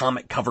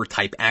comic cover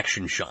type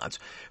action shots.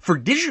 For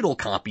digital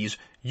copies,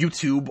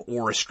 YouTube,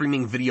 or a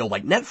streaming video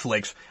like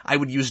Netflix, I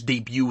would use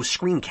Debut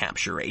Screen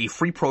Capture, a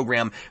free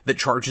program that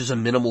charges a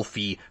minimal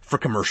fee for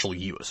commercial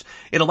use.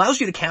 It allows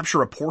you to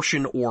capture a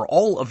portion or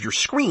all of your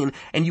screen,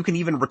 and you can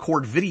even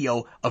record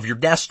video of your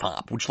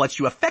desktop, which lets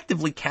you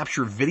effectively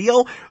capture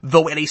video,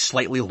 though at a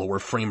slightly lower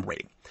frame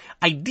rate.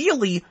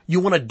 Ideally, you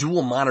want a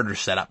dual monitor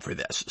setup for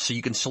this, so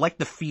you can select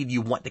the feed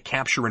you want to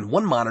capture in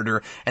one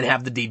monitor and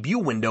have the debut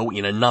window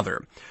in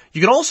another.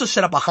 You can also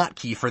set up a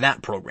hotkey for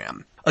that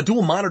program. A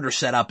dual monitor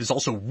setup is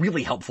also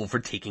really helpful for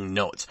taking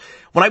notes.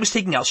 When I was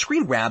taking out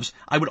screen grabs,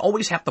 I would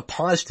always have to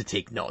pause to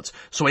take notes,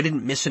 so I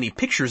didn't miss any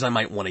pictures I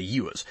might want to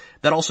use.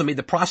 That also made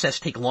the process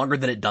take longer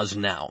than it does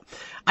now.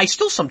 I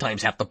still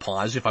sometimes have to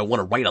pause if I want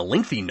to write a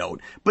lengthy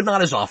note, but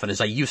not as often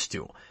as I used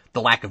to.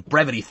 The lack of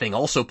brevity thing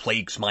also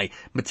plagues my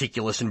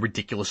meticulous and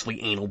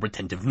ridiculously anal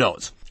retentive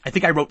notes. I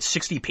think I wrote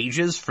 60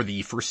 pages for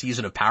the first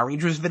season of Power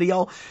Rangers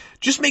video.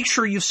 Just make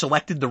sure you've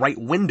selected the right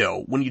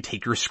window when you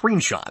take your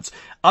screenshots.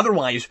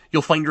 Otherwise,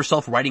 you'll find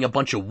yourself writing a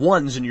bunch of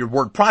 1s in your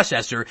word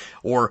processor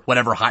or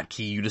whatever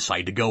hotkey you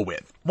decide to go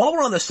with. While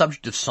we're on the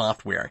subject of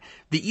software,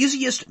 the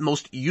easiest,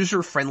 most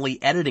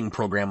user-friendly editing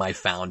program I've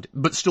found,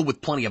 but still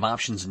with plenty of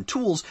options and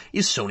tools,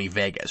 is Sony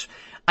Vegas.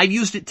 I've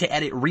used it to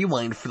edit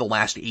Rewind for the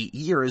last 8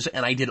 years,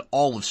 and I did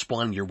all of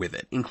Spawn Year with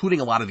it, including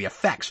a lot of the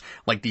effects,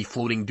 like the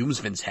floating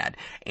Doomsvin's head,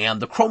 and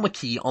the chroma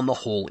key on the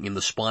hole in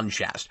the Spawn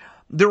chest.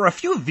 There are a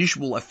few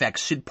visual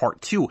effects Sid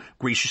Part 2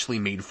 graciously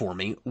made for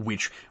me,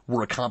 which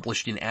were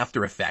accomplished in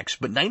After Effects,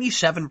 but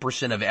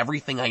 97% of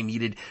everything I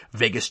needed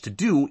Vegas to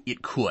do,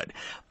 it could.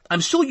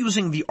 I'm still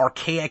using the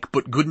archaic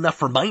but good enough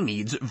for my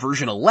needs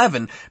version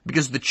 11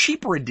 because the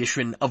cheaper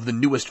edition of the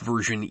newest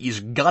version is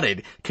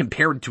gutted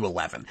compared to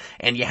 11,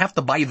 and you have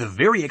to buy the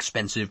very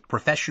expensive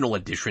professional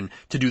edition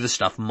to do the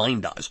stuff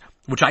mine does,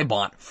 which I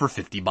bought for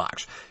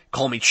 $50.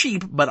 Call me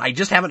cheap, but I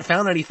just haven't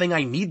found anything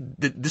I need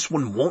that this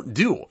one won't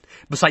do,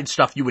 besides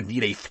stuff you would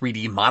need a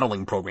 3D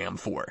modeling program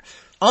for.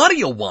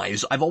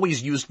 Audio-wise, I've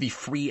always used the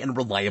free and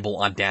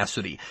reliable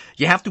Audacity.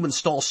 You have to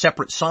install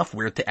separate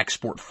software to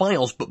export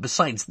files, but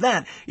besides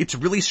that, it's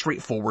really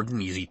straightforward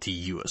and easy to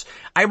use.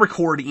 I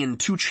record in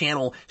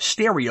 2-channel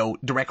stereo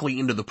directly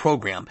into the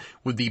program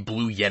with the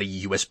Blue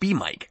Yeti USB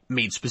mic,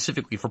 made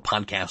specifically for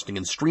podcasting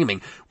and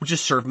streaming, which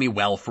has served me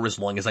well for as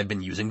long as I've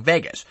been using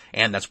Vegas,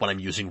 and that's what I'm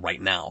using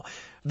right now.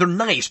 They're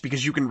nice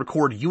because you can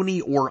record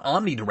uni or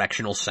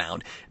omnidirectional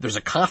sound. There's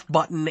a cough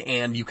button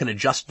and you can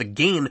adjust the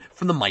gain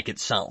from the mic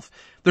itself.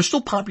 They're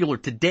still popular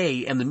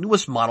today, and the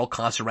newest model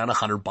costs around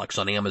 $100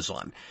 on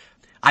Amazon.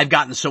 I've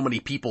gotten so many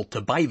people to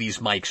buy these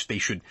mics, they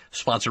should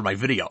sponsor my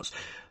videos.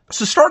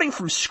 So starting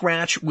from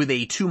scratch with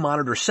a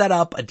 2-monitor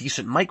setup, a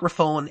decent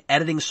microphone,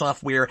 editing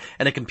software,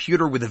 and a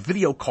computer with a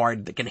video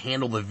card that can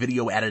handle the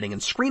video editing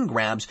and screen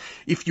grabs,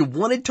 if you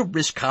wanted to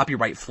risk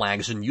copyright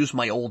flags and use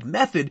my old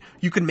method,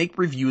 you can make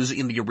reviews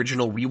in the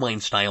original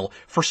Rewind style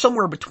for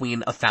somewhere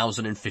between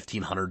 $1,000 and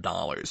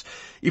 $1,500.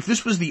 If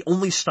this was the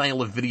only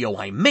style of video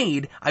I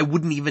made, I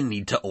wouldn't even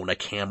need to own a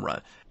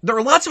camera. There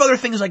are lots of other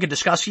things I could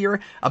discuss here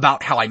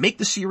about how I make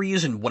the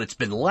series and what it's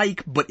been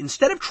like, but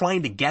instead of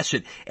trying to guess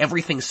at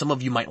everything some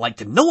of you might like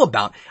to know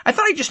about, I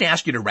thought I'd just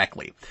ask you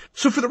directly.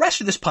 So for the rest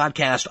of this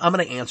podcast, I'm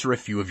going to answer a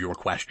few of your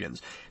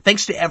questions.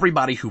 Thanks to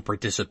everybody who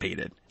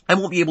participated. I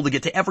won't be able to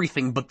get to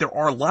everything, but there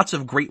are lots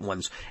of great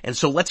ones, and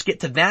so let's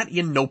get to that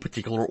in no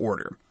particular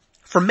order.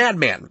 From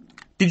Madman.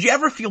 Did you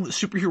ever feel that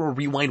Superhero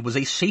Rewind was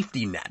a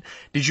safety net?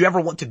 Did you ever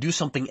want to do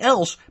something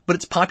else, but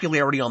its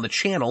popularity on the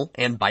channel,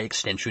 and by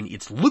extension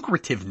its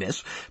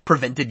lucrativeness,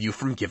 prevented you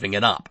from giving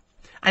it up?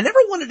 I never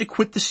wanted to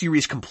quit the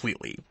series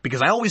completely,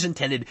 because I always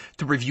intended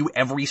to review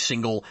every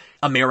single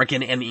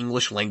American and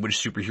English language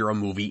superhero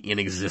movie in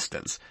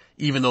existence,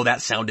 even though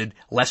that sounded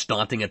less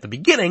daunting at the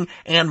beginning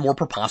and more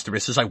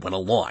preposterous as I went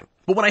along.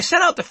 But when I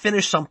set out to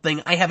finish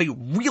something, I have a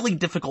really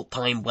difficult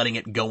time letting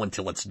it go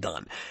until it's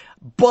done.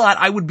 But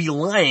I would be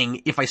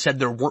lying if I said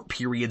there weren't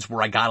periods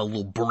where I got a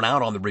little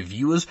burnout on the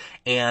reviews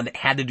and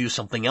had to do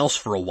something else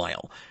for a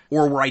while,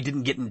 or where I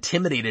didn't get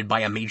intimidated by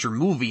a major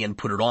movie and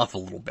put it off a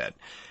little bit.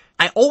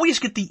 I always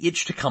get the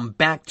itch to come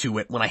back to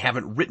it when I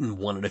haven't written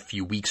one in a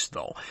few weeks,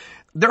 though.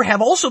 There have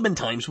also been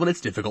times when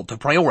it's difficult to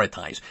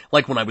prioritize,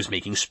 like when I was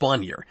making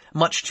Spawn Year,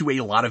 much to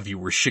a lot of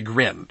viewers'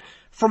 chagrin.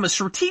 From a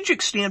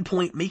strategic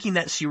standpoint, making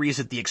that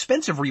series at the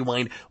expense of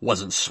Rewind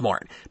wasn't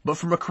smart, but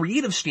from a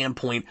creative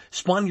standpoint,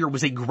 Spawn Year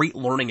was a great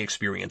learning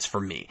experience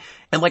for me.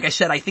 And like I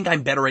said, I think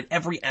I'm better at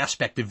every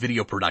aspect of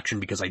video production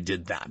because I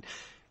did that.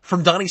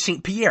 From Donnie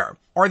St. Pierre,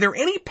 are there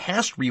any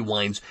past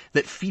Rewinds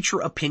that feature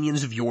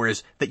opinions of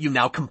yours that you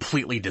now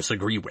completely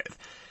disagree with?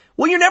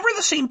 Well, you're never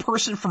the same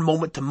person from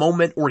moment to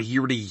moment or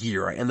year to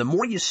year, and the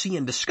more you see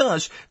and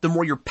discuss, the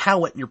more your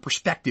palate and your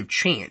perspective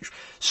change.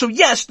 So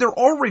yes, there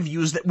are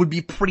reviews that would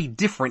be pretty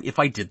different if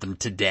I did them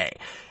today.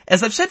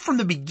 As I've said from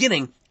the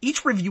beginning,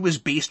 each review is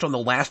based on the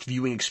last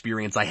viewing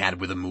experience I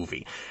had with a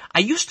movie. I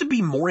used to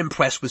be more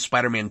impressed with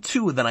Spider-Man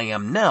 2 than I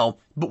am now,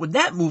 but with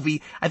that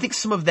movie, I think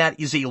some of that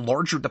is a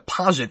larger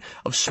deposit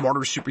of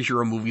smarter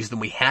superhero movies than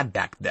we had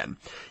back then.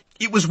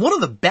 It was one of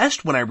the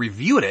best when I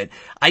reviewed it.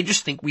 I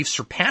just think we've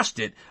surpassed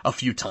it a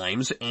few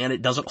times, and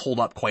it doesn't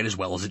hold up quite as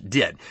well as it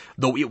did,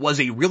 though it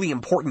was a really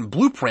important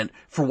blueprint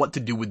for what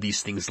to do with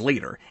these things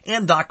later,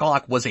 and Doc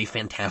Ock was a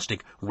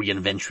fantastic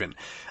reinvention.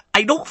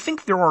 I don't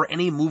think there are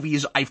any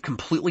movies I've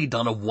completely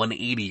done a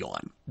 180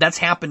 on. That's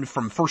happened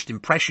from first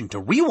impression to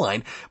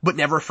Rewind, but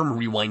never from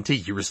Rewind to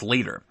years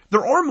later.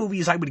 There are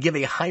movies I would give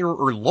a higher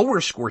or lower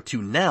score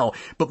to now,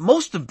 but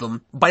most of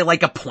them by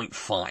like a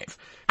 0.5.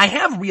 I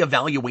have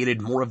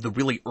reevaluated more of the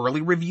really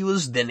early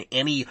reviews than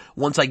any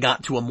once I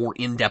got to a more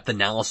in-depth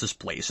analysis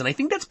place, and I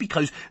think that's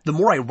because the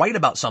more I write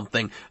about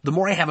something, the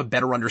more I have a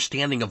better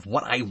understanding of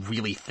what I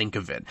really think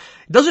of it.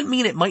 Doesn't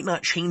mean it might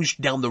not change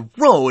down the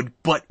road,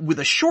 but with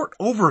a short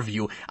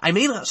overview, I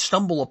may not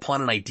stumble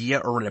upon an idea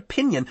or an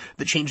opinion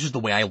that changes the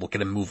way I look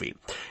at a movie.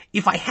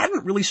 If I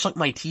hadn't really sunk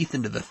my teeth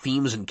into the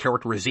themes and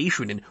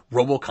characterization in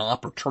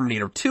RoboCop or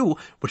Terminator 2,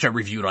 which I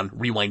reviewed on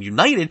Rewind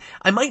United,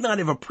 I might not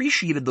have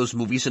appreciated those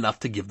movies enough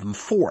to give them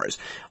 4s.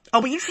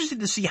 I'll be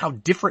interested to see how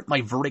different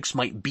my verdicts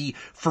might be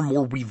for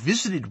more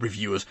revisited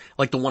reviews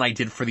like the one I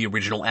did for the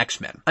original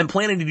X-Men. I'm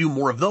planning to do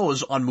more of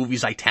those on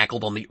movies I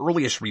tackled on the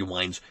earliest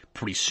Rewinds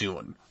pretty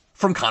soon.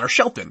 From Connor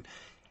Shelton.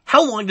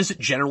 How long does it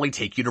generally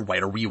take you to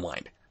write a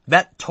rewind?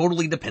 That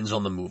totally depends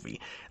on the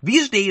movie.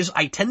 These days,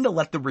 I tend to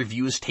let the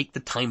reviews take the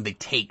time they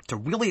take to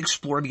really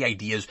explore the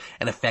ideas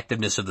and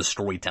effectiveness of the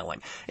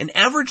storytelling. An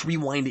average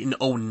rewind in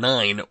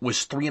 '09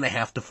 was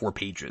 3.5 to 4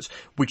 pages,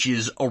 which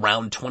is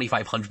around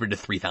 2,500 to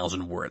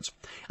 3,000 words.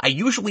 I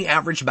usually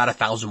average about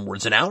 1,000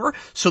 words an hour,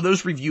 so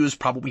those reviews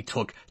probably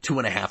took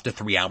 2.5 to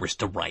 3 hours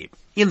to write.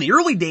 In the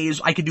early days,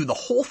 I could do the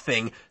whole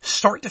thing,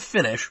 start to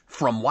finish,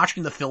 from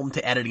watching the film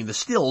to editing the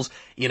stills,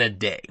 in a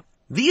day.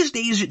 These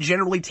days, it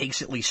generally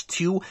takes at least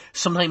 2,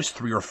 sometimes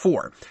 3 or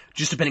 4,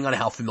 just depending on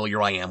how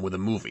familiar I am with a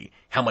movie,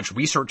 how much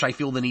research I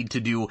feel the need to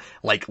do,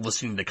 like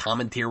listening to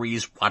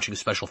commentaries, watching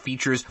special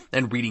features,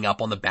 and reading up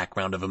on the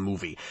background of a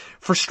movie.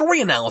 For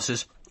story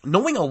analysis,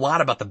 knowing a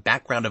lot about the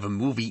background of a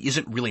movie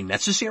isn't really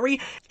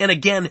necessary, and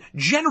again,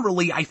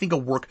 generally I think a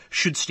work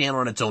should stand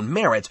on its own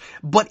merits,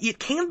 but it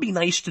can be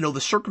nice to know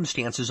the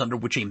circumstances under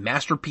which a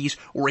masterpiece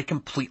or a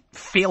complete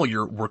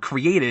failure were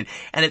created,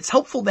 and it's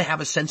helpful to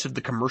have a sense of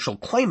the commercial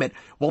climate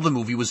while the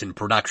movie was in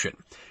production.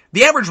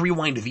 The average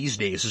rewind these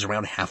days is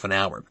around half an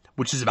hour,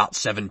 which is about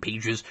 7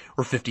 pages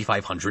or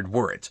 5,500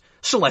 words,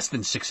 so less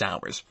than 6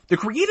 hours. The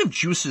creative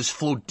juices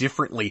flow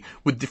differently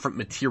with different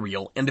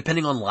material and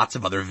depending on lots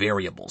of other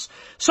variables.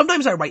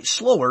 Sometimes I write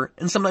slower,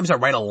 and sometimes I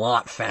write a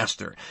lot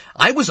faster.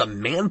 I was a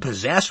man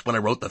possessed when I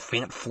wrote the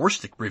Fant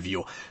Forstick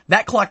review.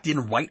 That clocked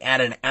in right at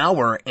an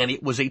hour, and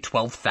it was a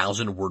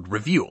 12,000 word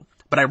review.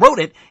 But I wrote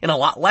it in a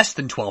lot less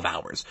than 12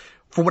 hours.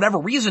 For whatever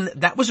reason,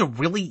 that was a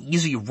really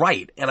easy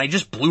write, and I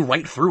just blew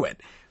right through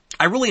it.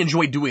 I really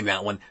enjoyed doing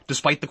that one,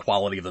 despite the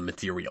quality of the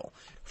material.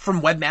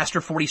 From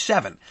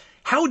Webmaster47,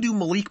 how do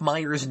Malik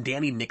Myers and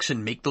Danny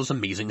Nixon make those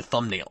amazing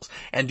thumbnails?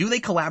 And do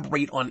they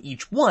collaborate on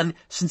each one,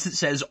 since it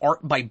says art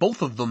by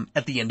both of them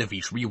at the end of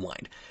each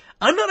rewind?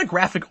 I'm not a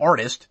graphic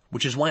artist,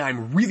 which is why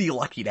I'm really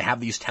lucky to have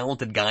these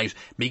talented guys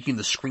making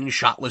the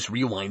screenshotless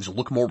rewinds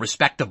look more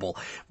respectable,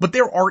 but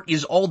their art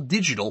is all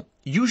digital,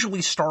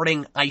 usually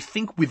starting, I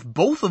think, with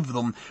both of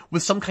them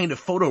with some kind of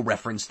photo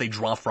reference they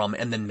draw from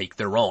and then make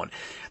their own.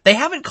 They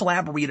haven't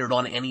collaborated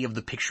on any of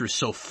the pictures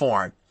so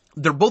far.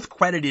 They're both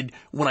credited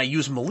when I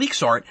use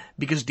Malik's art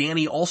because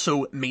Danny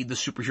also made the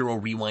Superhero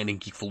Rewind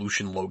and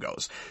Geekvolution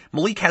logos.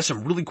 Malik has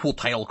some really cool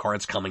title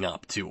cards coming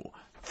up, too.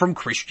 From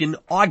Christian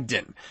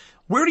Ogden.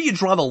 Where do you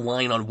draw the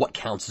line on what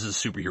counts as a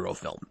superhero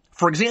film?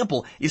 For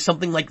example, is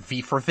something like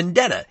V for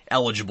Vendetta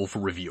eligible for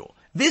review?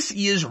 This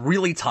is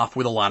really tough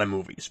with a lot of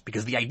movies,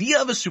 because the idea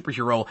of a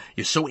superhero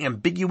is so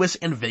ambiguous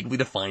and vaguely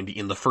defined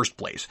in the first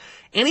place.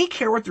 Any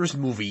character's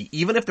movie,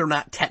 even if they're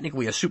not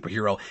technically a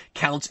superhero,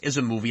 counts as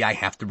a movie I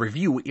have to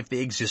review if they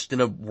exist in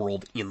a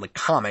world in the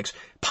comics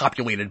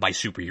populated by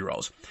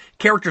superheroes.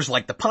 Characters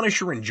like the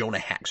Punisher and Jonah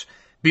Hex.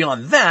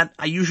 Beyond that,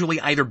 I usually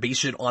either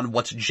base it on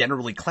what's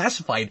generally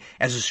classified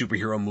as a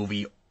superhero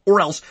movie, or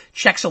else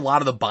checks a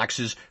lot of the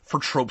boxes for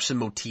tropes and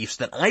motifs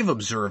that I've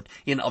observed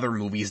in other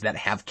movies that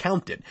have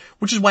counted,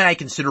 which is why I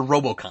consider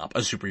RoboCop a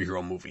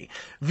superhero movie.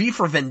 V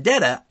for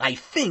Vendetta, I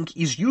think,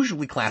 is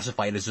usually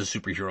classified as a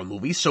superhero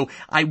movie, so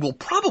I will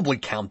probably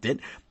count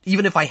it,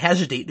 even if I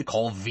hesitate to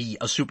call V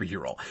a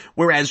superhero.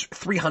 Whereas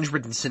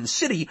 300 and Sin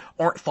City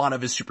aren't thought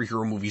of as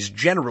superhero movies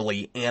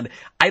generally, and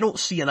I don't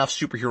see enough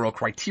superhero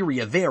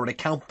criteria there to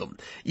count them,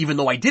 even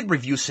though I did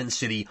review Sin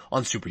City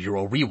on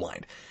Superhero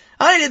Rewind.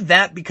 I did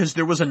that because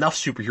there was enough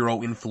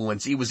superhero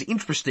influence it was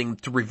interesting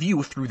to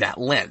review through that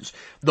lens,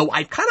 though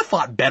I've kind of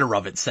thought better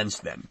of it since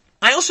then.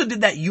 I also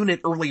did that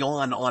unit early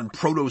on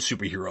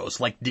proto-superheroes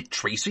like Dick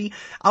Tracy.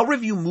 I'll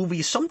review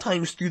movies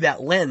sometimes through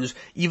that lens,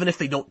 even if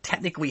they don't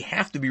technically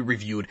have to be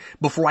reviewed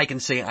before I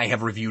can say I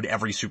have reviewed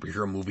every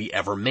superhero movie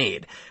ever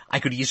made. I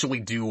could easily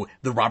do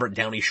the Robert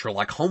Downey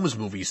Sherlock Holmes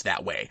movies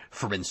that way,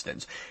 for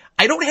instance.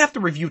 I don't have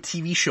to review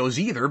TV shows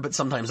either, but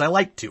sometimes I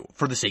like to,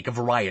 for the sake of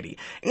variety,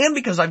 and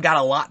because I've got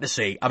a lot to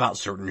say about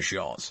certain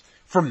shows.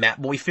 From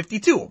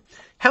MattBoy52.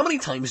 How many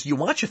times do you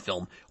watch a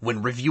film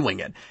when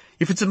reviewing it?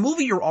 If it's a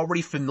movie you're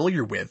already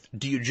familiar with,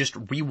 do you just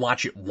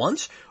rewatch it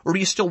once, or do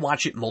you still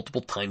watch it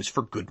multiple times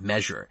for good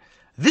measure?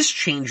 This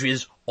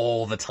changes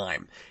all the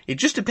time. It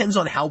just depends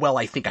on how well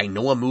I think I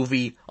know a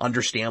movie,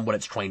 understand what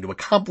it's trying to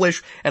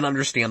accomplish, and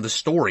understand the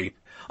story,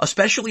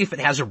 especially if it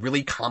has a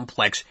really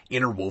complex,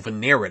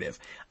 interwoven narrative.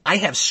 I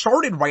have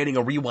started writing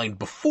a rewind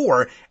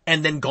before,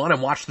 and then gone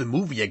and watched the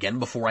movie again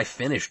before I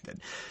finished it.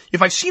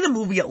 If I've seen a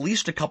movie at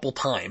least a couple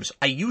times,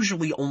 I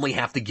usually only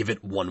have to give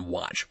it one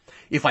watch.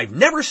 If I've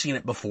never seen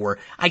it before,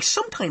 I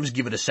sometimes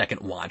give it a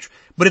second watch,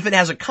 but if it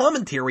has a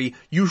commentary,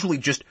 usually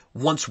just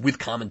once with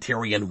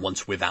commentary and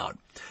once without.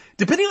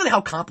 Depending on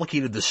how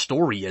complicated the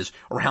story is,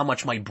 or how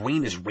much my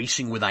brain is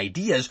racing with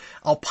ideas,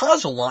 I'll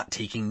pause a lot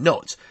taking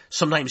notes,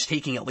 sometimes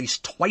taking at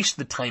least twice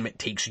the time it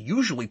takes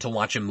usually to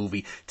watch a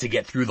movie to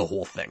get through the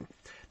whole thing.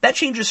 That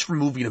changes from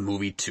movie to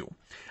movie too.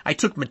 I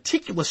took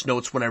meticulous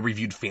notes when I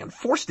reviewed Fant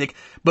Forstick,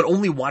 but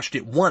only watched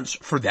it once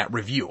for that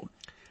review.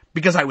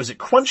 Because I was at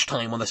crunch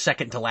time on the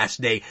second to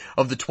last day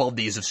of the 12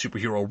 Days of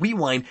Superhero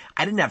Rewind,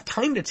 I didn't have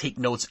time to take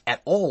notes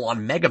at all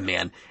on Mega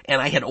Man, and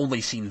I had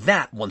only seen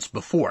that once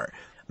before.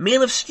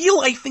 Man of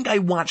Steel, I think I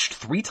watched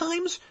 3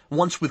 times,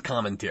 once with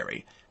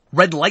commentary.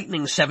 Red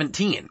Lightning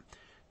 17.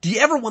 Do you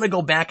ever want to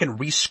go back and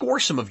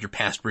rescore some of your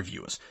past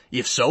reviews?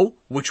 If so,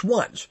 which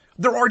ones?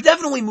 There are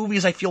definitely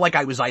movies I feel like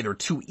I was either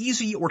too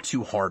easy or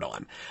too hard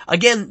on.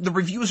 Again, the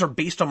reviews are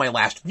based on my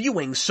last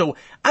viewing, so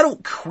I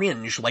don't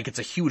cringe like it's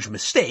a huge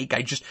mistake,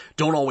 I just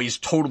don't always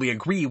totally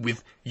agree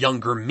with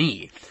younger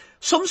me.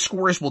 Some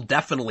scores will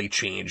definitely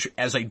change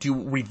as I do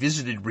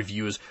revisited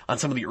reviews on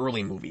some of the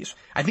early movies.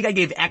 I think I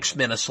gave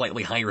X-Men a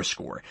slightly higher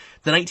score.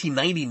 The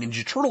 1990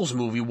 Ninja Turtles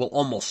movie will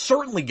almost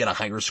certainly get a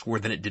higher score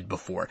than it did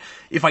before.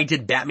 If I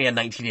did Batman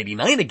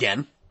 1989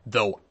 again,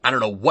 though I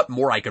don't know what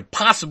more I could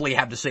possibly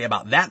have to say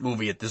about that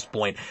movie at this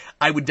point,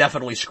 I would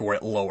definitely score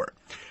it lower.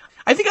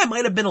 I think I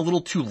might have been a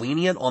little too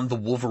lenient on The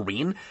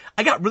Wolverine.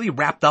 I got really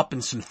wrapped up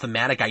in some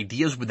thematic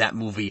ideas with that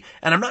movie,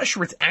 and I'm not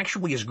sure it's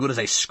actually as good as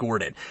I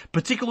scored it,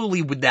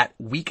 particularly with that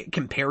weak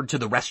compared to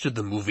the rest of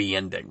the movie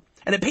ending.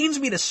 And it pains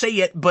me to say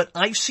it, but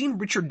I've seen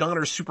Richard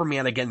Donner's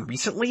Superman again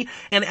recently,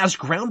 and as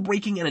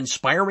groundbreaking and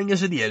inspiring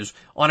as it is,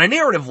 on a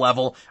narrative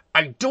level,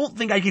 I don't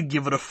think I could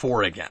give it a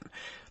 4 again.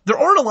 There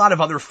aren't a lot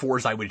of other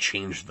 4s I would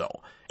change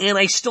though, and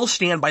I still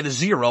stand by the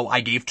 0 I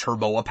gave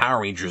Turbo, a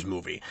Power Rangers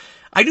movie.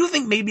 I do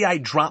think maybe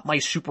I'd drop my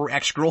Super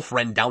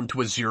Ex-Girlfriend down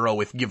to a 0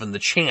 if given the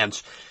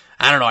chance.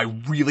 I don't know,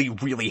 I really,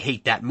 really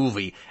hate that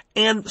movie,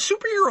 and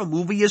superhero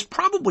movie is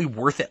probably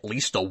worth at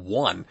least a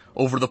 1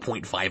 over the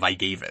 0.5 I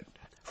gave it.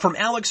 From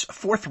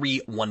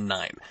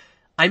Alex4319.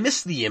 I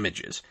miss the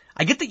images.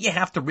 I get that you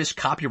have to risk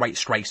copyright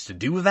strikes to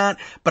do that,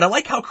 but I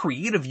like how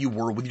creative you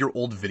were with your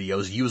old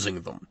videos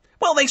using them.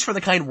 Well, thanks for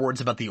the kind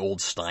words about the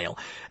old style.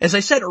 As I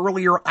said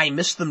earlier, I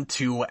miss them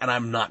too, and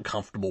I'm not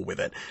comfortable with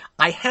it.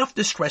 I have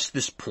to stress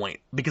this point,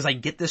 because I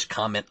get this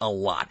comment a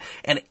lot,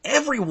 and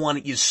everyone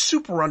is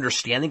super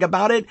understanding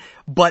about it,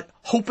 but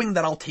hoping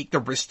that I'll take the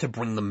risk to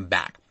bring them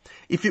back.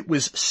 If it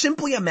was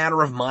simply a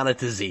matter of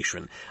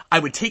monetization, I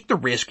would take the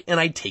risk and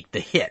I'd take the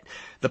hit.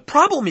 The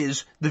problem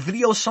is, the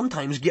videos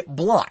sometimes get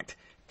blocked.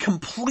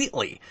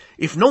 Completely.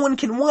 If no one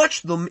can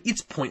watch them,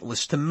 it's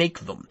pointless to make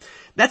them.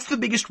 That's the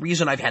biggest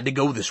reason I've had to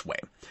go this way.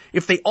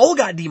 If they all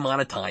got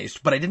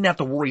demonetized, but I didn't have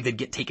to worry they'd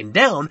get taken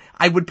down,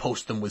 I would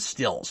post them with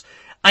stills.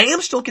 I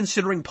am still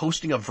considering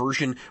posting a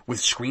version with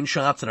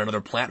screenshots on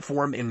another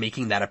platform and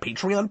making that a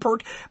Patreon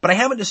perk, but I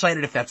haven't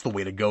decided if that's the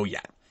way to go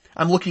yet.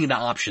 I'm looking into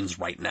options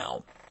right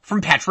now. From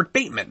Patrick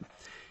Bateman.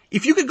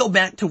 If you could go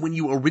back to when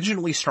you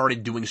originally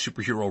started doing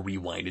Superhero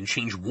Rewind and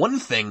change one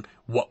thing,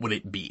 what would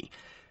it be?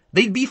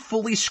 They'd be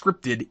fully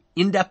scripted,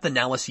 in-depth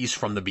analyses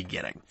from the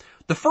beginning.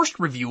 The first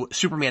review,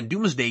 Superman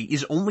Doomsday,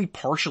 is only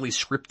partially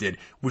scripted,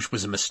 which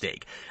was a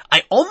mistake.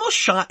 I almost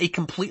shot a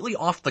completely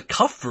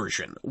off-the-cuff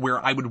version,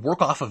 where I would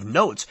work off of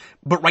notes,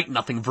 but write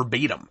nothing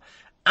verbatim.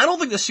 I don't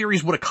think the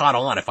series would have caught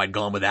on if I'd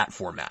gone with that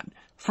format.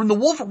 From The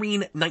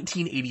Wolverine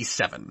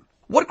 1987.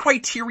 What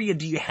criteria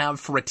do you have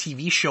for a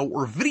TV show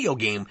or video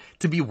game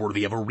to be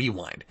worthy of a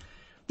rewind?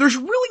 There's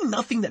really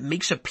nothing that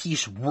makes a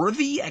piece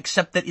worthy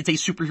except that it's a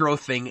superhero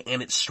thing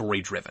and it's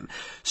story-driven.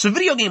 So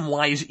video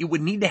game-wise, it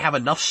would need to have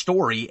enough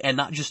story and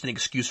not just an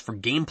excuse for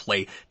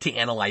gameplay to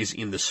analyze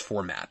in this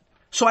format.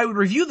 So I would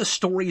review the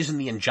stories in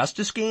the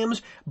Injustice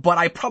games, but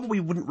I probably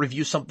wouldn't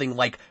review something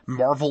like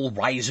Marvel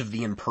Rise of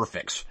the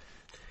Imperfects.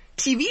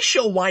 TV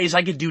show-wise,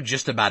 I could do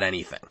just about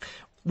anything.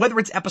 Whether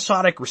it's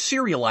episodic or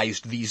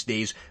serialized these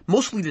days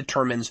mostly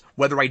determines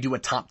whether I do a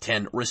top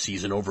 10 or a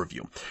season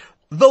overview.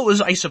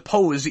 Those, I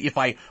suppose, if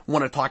I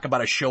want to talk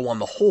about a show on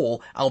the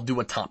whole, I'll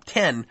do a top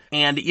 10,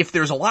 and if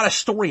there's a lot of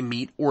story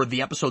meat or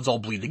the episodes all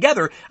bleed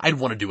together, I'd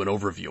want to do an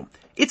overview.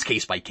 It's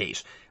case by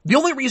case. The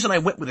only reason I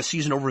went with a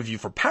season overview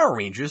for Power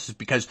Rangers is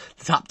because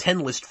the top 10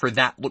 list for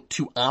that looked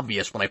too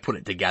obvious when I put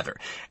it together.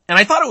 And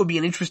I thought it would be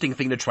an interesting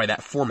thing to try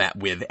that format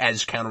with,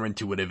 as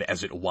counterintuitive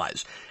as it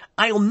was.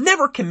 I'll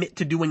never commit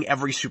to doing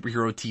every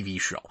superhero TV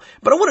show,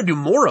 but I want to do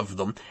more of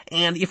them,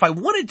 and if I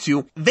wanted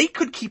to, they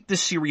could keep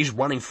this series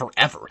running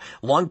forever,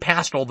 long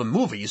past all the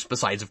movies,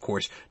 besides, of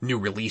course, new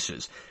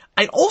releases.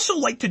 I'd also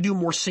like to do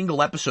more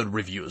single episode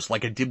reviews,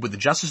 like I did with the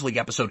Justice League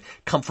episode,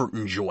 Comfort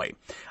and Joy.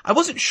 I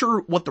wasn't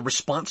sure what the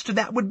response to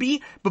that would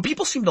be, but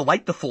people seem to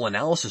like the full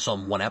analysis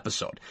on one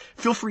episode.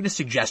 Feel free to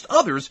suggest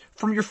others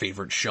from your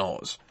favorite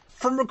shows.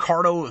 From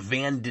Ricardo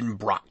van den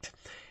Brocht.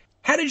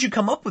 How did you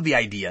come up with the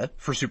idea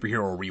for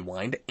Superhero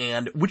Rewind,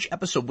 and which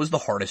episode was the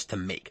hardest to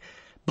make?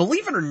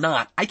 Believe it or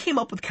not, I came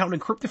up with Counting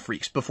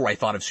Cryptofreaks before I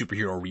thought of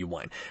Superhero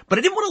Rewind, but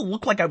I didn't want to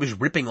look like I was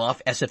ripping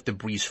off SF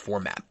Debris'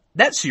 format.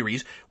 That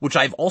series, which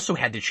I've also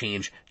had to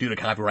change due to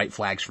copyright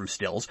flags from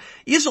stills,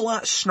 is a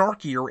lot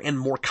snarkier and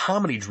more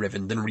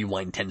comedy-driven than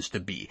Rewind tends to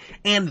be,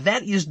 and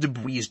that is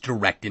Debris'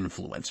 direct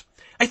influence.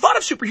 I thought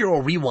of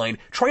Superhero Rewind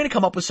trying to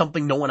come up with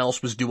something no one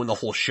else was doing a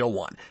whole show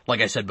on,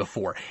 like I said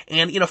before,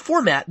 and in a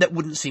format that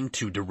wouldn't seem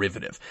too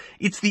derivative.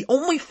 It's the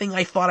only thing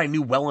I thought I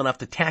knew well enough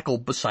to tackle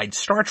besides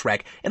Star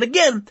Trek, and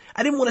again,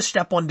 I didn't want to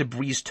step on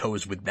Debris'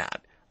 toes with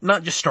that.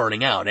 Not just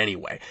starting out,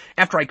 anyway.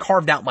 After I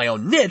carved out my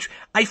own niche,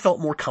 I felt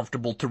more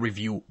comfortable to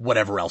review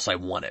whatever else I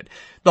wanted.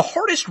 The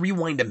hardest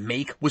rewind to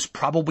make was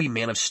probably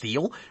Man of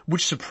Steel,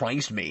 which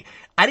surprised me.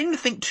 I didn't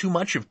think too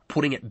much of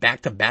putting it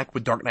back to back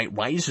with Dark Knight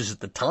Rises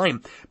at the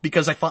time,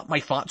 because I thought my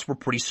thoughts were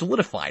pretty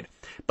solidified.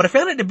 But I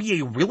found it to be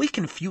a really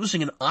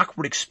confusing and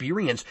awkward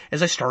experience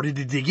as I started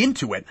to dig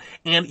into it,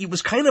 and it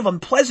was kind of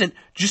unpleasant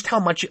just how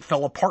much it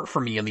fell apart for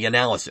me in the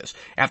analysis,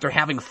 after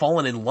having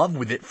fallen in love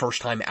with it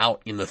first time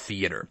out in the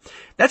theater.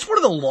 That's one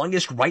of the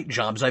longest write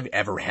jobs I've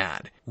ever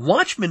had.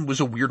 Watchmen was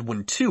a weird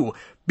one too,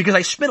 because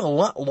I spent a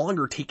lot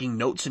longer taking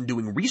notes and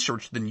doing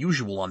research than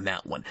usual on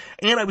that one,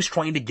 and I was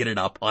trying to get it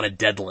up on a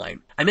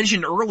deadline. I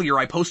mentioned earlier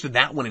I posted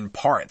that one in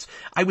parts.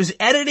 I was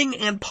editing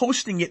and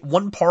posting it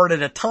one part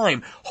at a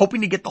time,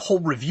 hoping to get the whole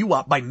review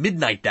up by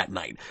midnight that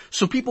night.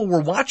 So people were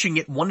watching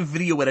it one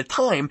video at a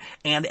time,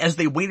 and as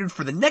they waited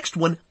for the next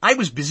one, I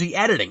was busy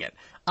editing it.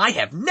 I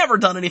have never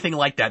done anything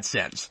like that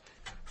since.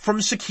 From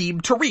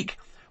Saqib Tariq,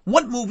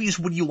 what movies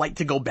would you like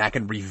to go back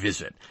and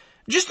revisit?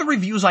 Just the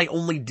reviews I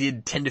only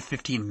did 10 to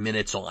 15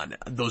 minutes on,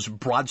 those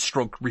broad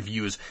stroke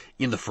reviews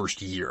in the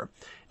first year.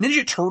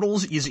 Ninja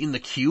Turtles is in the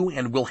queue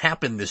and will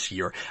happen this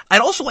year.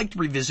 I'd also like to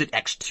revisit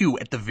X2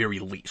 at the very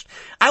least.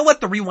 I'll let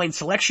the Rewind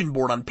selection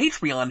board on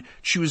Patreon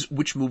choose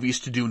which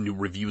movies to do new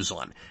reviews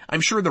on.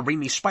 I'm sure the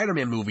Raimi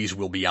Spider-Man movies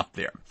will be up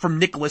there. From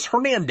Nicholas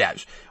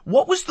Hernandez,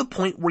 what was the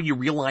point where you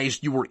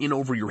realized you were in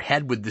over your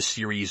head with this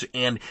series,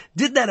 and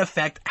did that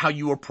affect how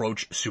you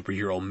approach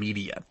superhero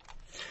media?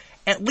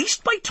 At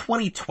least by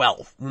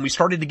 2012, when we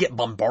started to get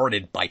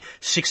bombarded by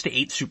 6 to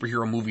 8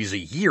 superhero movies a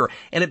year,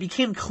 and it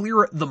became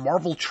clear the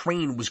Marvel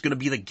train was going to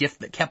be the gift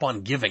that kept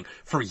on giving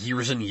for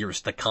years and years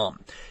to come.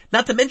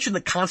 Not to mention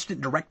the constant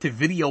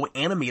direct-to-video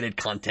animated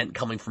content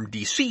coming from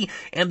DC,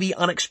 and the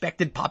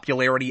unexpected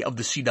popularity of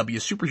the CW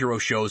superhero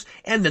shows,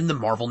 and then the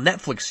Marvel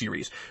Netflix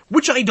series,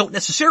 which I don't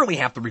necessarily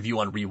have to review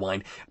on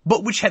Rewind,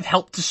 but which have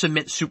helped to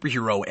cement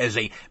superhero as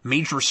a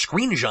major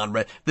screen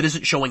genre that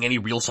isn't showing any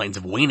real signs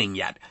of waning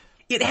yet.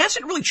 It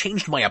hasn't really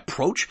changed my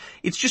approach,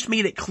 it's just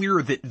made it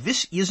clear that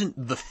this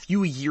isn't the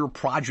few-year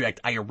project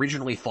I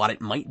originally thought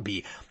it might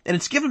be, and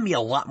it's given me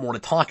a lot more to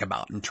talk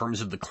about in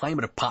terms of the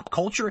climate of pop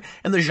culture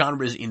and the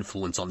genre's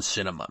influence on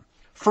cinema.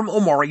 From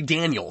Omari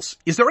Daniels,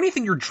 is there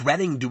anything you're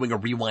dreading doing a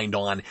rewind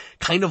on,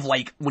 kind of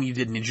like when you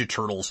did Ninja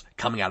Turtles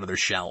coming out of their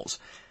shells?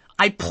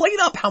 I played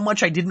up how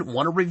much I didn't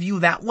want to review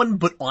that one,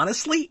 but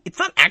honestly, it's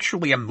not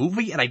actually a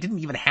movie and I didn't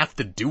even have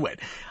to do it.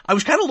 I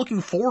was kind of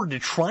looking forward to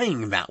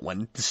trying that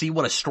one to see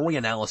what a story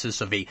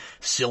analysis of a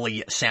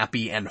silly,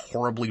 sappy, and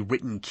horribly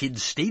written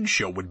kids stage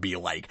show would be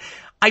like.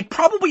 I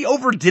probably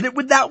overdid it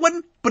with that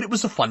one, but it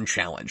was a fun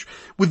challenge.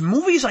 With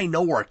movies I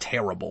know are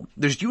terrible,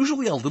 there's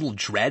usually a little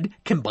dread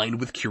combined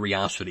with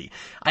curiosity.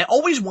 I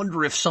always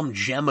wonder if some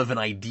gem of an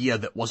idea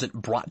that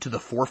wasn't brought to the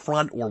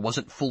forefront or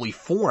wasn't fully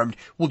formed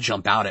will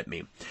jump out at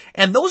me.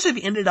 And those have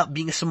ended up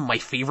being some of my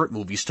favorite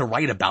movies to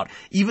write about,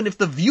 even if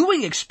the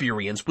viewing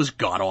experience was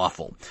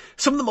god-awful.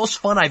 Some of the most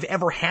fun I've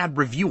ever had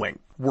reviewing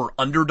were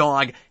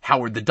Underdog,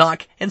 Howard the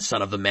Duck, and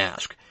Son of the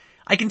Mask.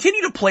 I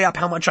continue to play up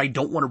how much I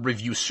don't want to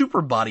review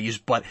Super Buddies,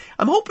 but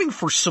I'm hoping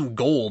for some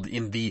gold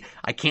in the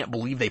I can't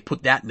believe they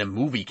put that in a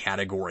movie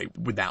category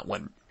with that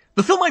one.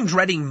 The film I'm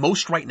dreading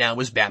most right now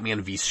is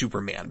Batman v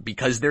Superman,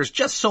 because there's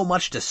just so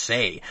much to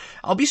say.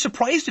 I'll be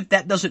surprised if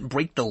that doesn't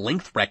break the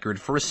length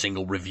record for a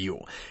single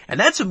review. And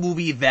that's a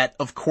movie that,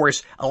 of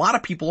course, a lot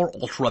of people are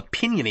ultra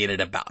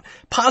opinionated about,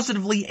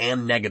 positively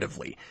and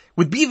negatively.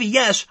 With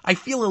BVS, I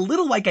feel a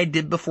little like I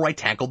did before I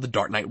tackled The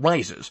Dark Knight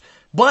Rises,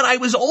 but I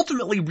was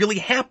ultimately really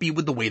happy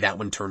with the way that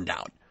one turned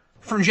out.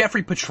 From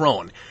Jeffrey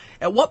Patron,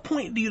 at what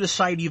point do you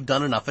decide you've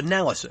done enough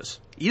analysis?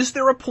 Is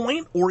there a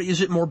point, or is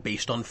it more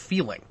based on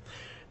feeling?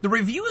 The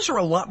reviews are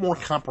a lot more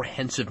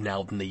comprehensive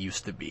now than they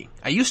used to be.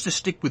 I used to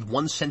stick with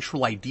one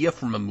central idea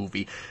from a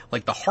movie,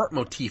 like the heart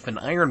motif in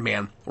Iron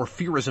Man, or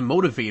fear as a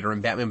motivator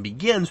in Batman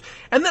Begins,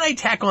 and then I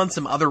tack on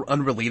some other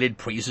unrelated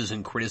praises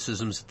and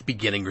criticisms at the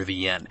beginning or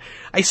the end.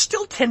 I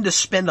still tend to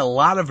spend a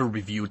lot of a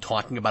review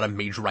talking about a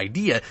major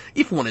idea,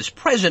 if one is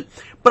present,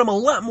 but I'm a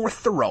lot more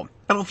thorough.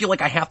 I don't feel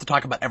like I have to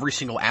talk about every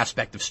single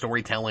aspect of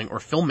storytelling or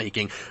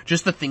filmmaking,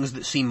 just the things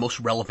that seem most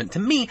relevant to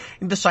me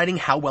in deciding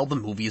how well the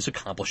movie is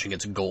accomplishing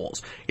its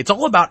goals. It's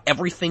all about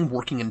everything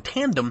working in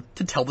tandem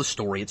to tell the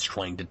story it's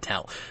trying to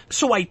tell.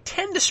 So I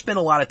tend to spend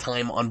a lot of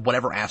time on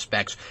whatever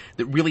aspects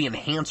that really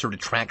enhance or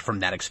detract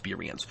from that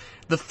experience.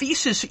 The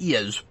thesis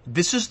is,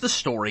 this is the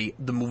story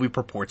the movie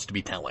purports to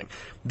be telling.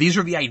 These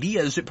are the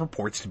ideas it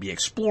purports to be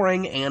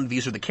exploring, and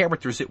these are the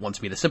characters it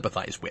wants me to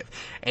sympathize with.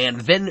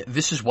 And then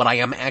this is what I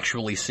am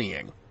actually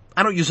seeing.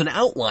 I don't use an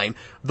outline,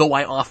 though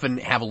I often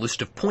have a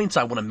list of points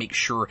I want to make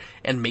sure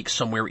and make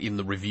somewhere in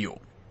the review.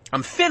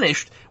 I'm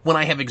finished when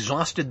I have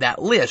exhausted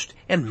that list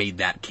and made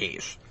that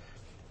case.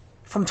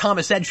 From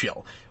Thomas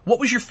Edgehill, what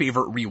was your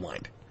favorite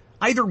rewind?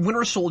 Either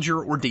Winter Soldier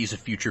or Days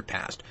of Future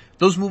Past.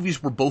 Those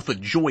movies were both a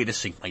joy to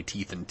sink my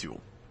teeth into.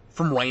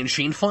 From Ryan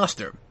Shane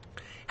Foster,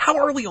 How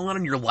early on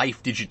in your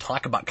life did you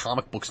talk about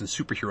comic books and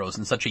superheroes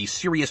in such a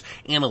serious,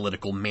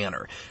 analytical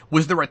manner?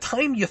 Was there a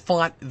time you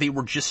thought they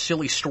were just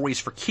silly stories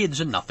for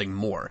kids and nothing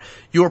more?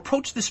 You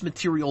approach this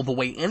material the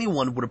way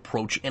anyone would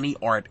approach any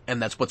art,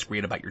 and that's what's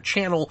great about your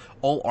channel.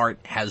 All art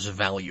has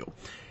value.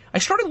 I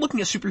started looking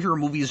at superhero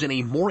movies in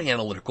a more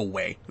analytical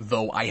way,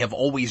 though I have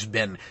always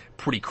been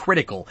pretty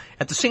critical.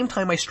 At the same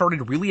time, I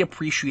started really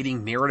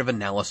appreciating narrative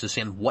analysis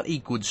and what a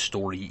good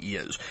story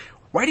is.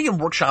 Writing and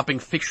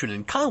workshopping fiction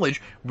in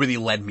college really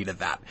led me to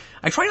that.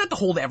 I try not to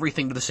hold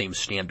everything to the same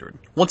standard.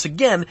 Once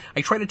again,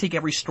 I try to take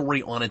every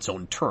story on its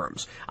own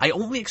terms. I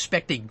only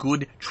expect a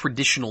good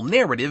traditional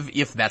narrative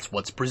if that's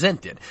what's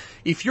presented.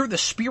 If you're the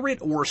Spirit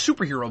or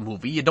superhero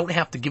movie, you don't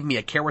have to give me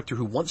a character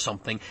who wants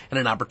something and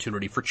an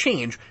opportunity for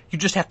change. You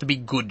just have to be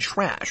good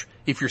trash.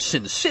 If you're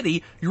Sin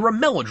City, you're a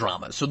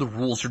melodrama, so the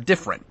rules are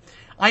different.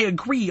 I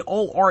agree,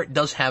 all art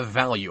does have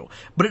value,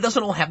 but it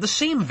doesn't all have the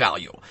same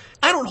value.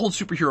 I don't hold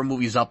superhero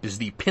movies up as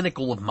the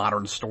pinnacle of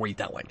modern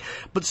storytelling,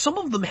 but some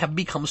of them have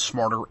become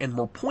smarter and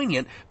more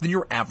poignant than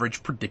your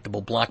average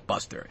predictable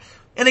blockbuster.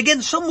 And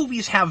again, some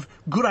movies have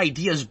good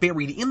ideas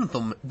buried in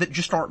them that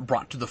just aren't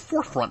brought to the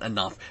forefront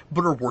enough,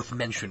 but are worth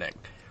mentioning.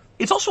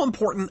 It's also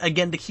important,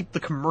 again, to keep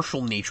the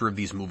commercial nature of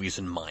these movies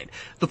in mind.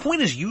 The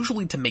point is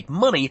usually to make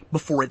money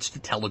before it's to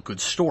tell a good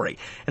story.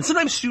 And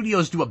sometimes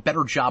studios do a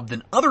better job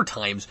than other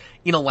times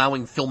in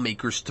allowing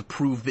filmmakers to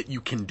prove that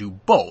you can do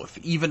both,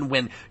 even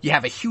when you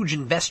have a huge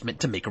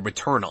investment to make a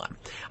return on.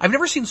 I've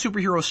never seen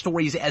superhero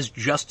stories as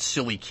just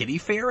silly kiddie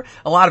fare.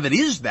 A lot of it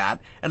is that,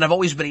 and I've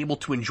always been able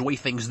to enjoy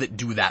things that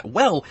do that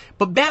well,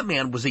 but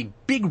Batman was a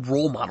big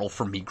role model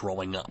for me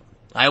growing up.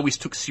 I always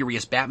took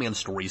serious Batman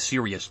stories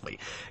seriously.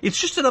 It's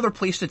just another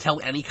place to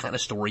tell any kind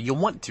of story you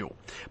want to.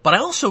 But I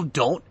also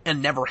don't,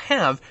 and never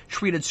have,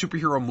 treated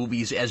superhero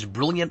movies as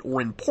brilliant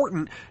or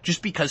important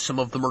just because some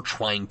of them are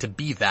trying to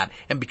be that,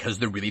 and because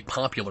they're really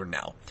popular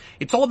now.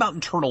 It's all about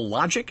internal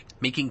logic,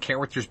 making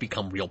characters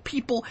become real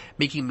people,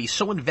 making me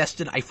so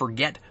invested I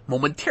forget,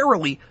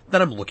 momentarily,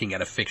 that I'm looking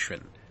at a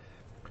fiction.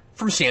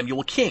 From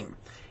Samuel King.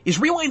 Is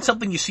Rewind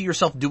something you see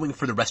yourself doing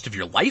for the rest of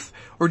your life,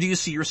 or do you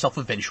see yourself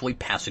eventually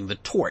passing the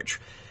torch?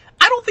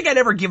 I don't think I'd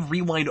ever give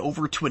Rewind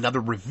over to another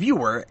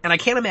reviewer, and I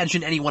can't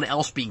imagine anyone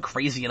else being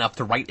crazy enough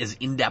to write as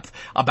in-depth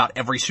about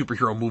every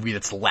superhero movie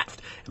that's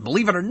left. And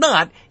believe it or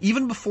not,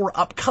 even before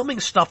upcoming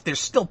stuff,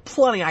 there's still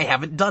plenty I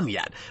haven't done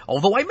yet,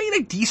 although I made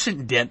a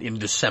decent dent in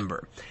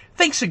December.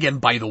 Thanks again,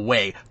 by the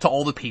way, to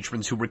all the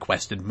patrons who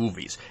requested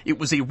movies. It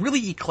was a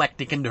really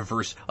eclectic and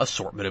diverse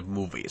assortment of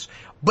movies.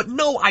 But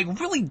no, I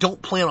really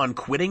don't plan on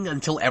quitting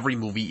until every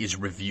movie is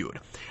reviewed.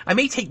 I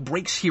may take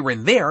breaks here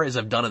and there, as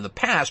I've done in the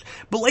past,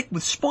 but like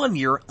with Spawn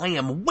Year, I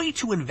am way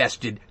too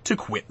invested to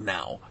quit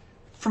now.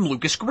 From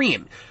Lucas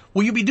Green.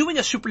 Will you be doing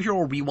a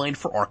superhero rewind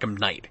for Arkham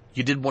Knight?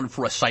 You did one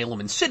for Asylum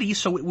and City,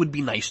 so it would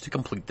be nice to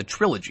complete the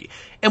trilogy.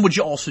 And would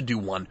you also do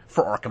one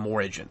for Arkham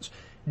Origins?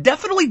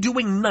 Definitely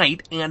doing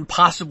Knight, and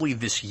possibly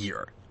this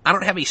year. I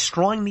don't have a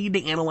strong need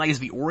to analyze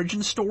the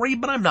origin story,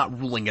 but I'm not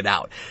ruling it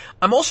out.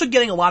 I'm also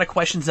getting a lot of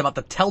questions about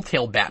the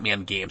Telltale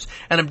Batman games,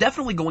 and I'm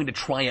definitely going to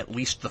try at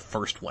least the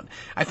first one.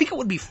 I think it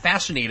would be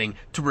fascinating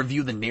to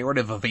review the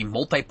narrative of a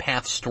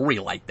multi-path story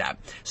like that,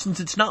 since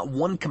it's not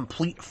one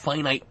complete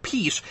finite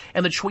piece,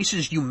 and the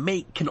choices you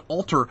make can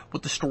alter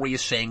what the story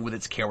is saying with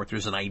its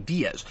characters and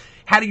ideas.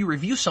 How do you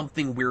review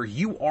something where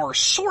you are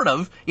sort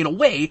of, in a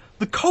way,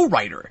 the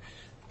co-writer?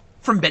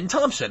 From Ben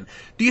Thompson.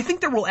 Do you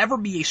think there will ever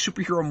be a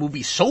superhero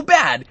movie so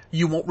bad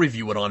you won't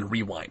review it on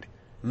Rewind?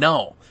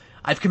 No.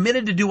 I've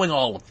committed to doing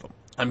all of them.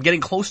 I'm getting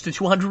close to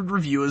 200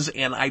 reviews,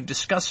 and I've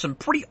discussed some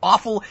pretty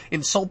awful,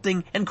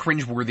 insulting, and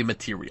cringeworthy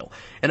material.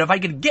 And if I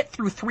could get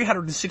through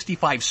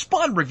 365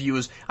 Spawn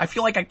reviews, I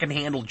feel like I can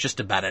handle just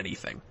about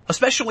anything.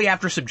 Especially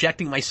after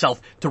subjecting myself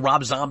to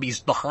Rob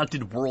Zombie's The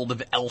Haunted World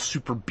of El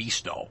Super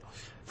Beasto.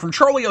 From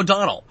Charlie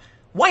O'Donnell.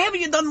 Why haven't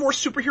you done more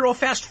superhero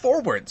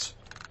fast-forwards?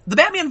 The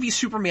Batman v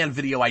Superman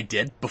video I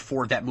did,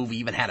 before that movie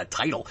even had a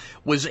title,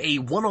 was a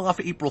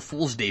one-off April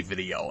Fool's Day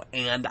video,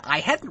 and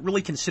I hadn't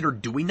really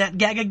considered doing that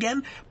gag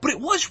again, but it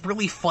was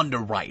really fun to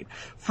write.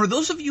 For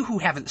those of you who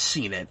haven't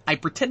seen it, I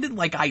pretended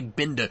like I'd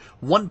been to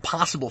one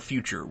possible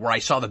future where I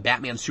saw the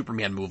Batman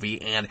Superman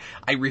movie, and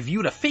I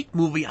reviewed a fake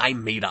movie I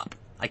made up.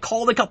 I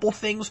called a couple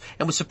things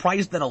and was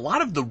surprised that a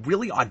lot of the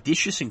really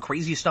audacious and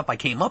crazy stuff I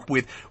came up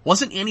with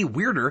wasn't any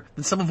weirder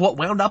than some of what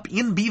wound up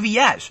in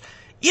BVS.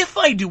 If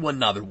I do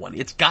another one,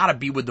 it's gotta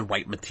be with the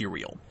right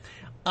material.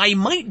 I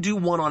might do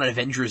one on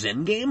Avengers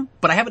Endgame,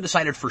 but I haven't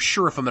decided for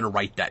sure if I'm gonna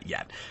write that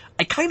yet.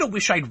 I kinda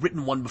wish I'd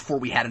written one before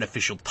we had an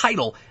official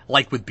title,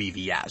 like with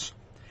BVS.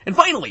 And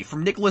finally,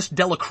 from Nicholas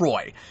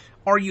Delacroix.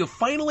 are you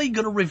finally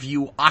gonna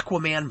review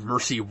Aquaman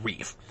Mercy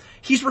Reef?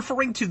 He's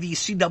referring to the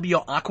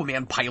CW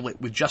Aquaman pilot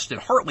with Justin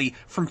Hartley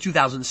from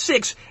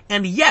 2006,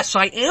 and yes,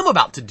 I am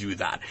about to do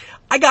that.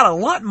 I got a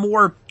lot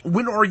more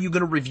when are you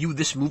gonna review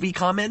this movie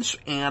comments,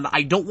 and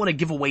I don't want to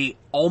give away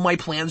all my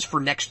plans for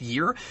next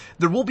year.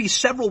 There will be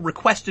several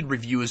requested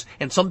reviews,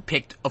 and some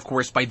picked, of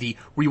course, by the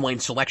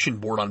Rewind Selection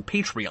Board on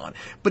Patreon.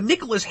 But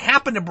Nicholas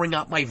happened to bring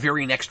up my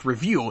very next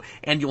review,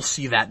 and you'll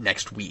see that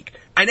next week.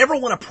 I never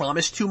want to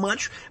promise too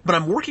much, but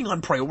I'm working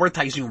on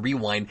prioritizing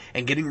Rewind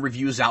and getting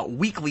reviews out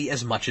weekly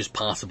as much as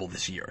possible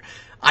this year.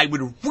 I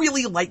would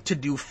really like to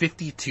do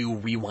 52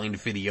 Rewind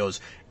videos,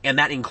 and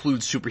that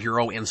includes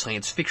superhero and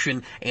science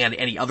fiction and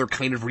any other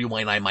kind of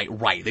Rewind I might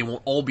write. They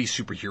won't all be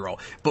superhero,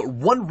 but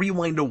one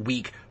Rewind a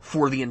week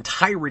for the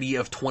entirety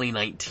of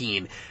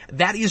 2019.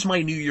 That is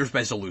my New Year's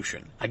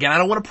resolution. Again, I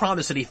don't want to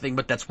promise anything,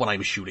 but that's what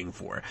I'm shooting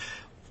for.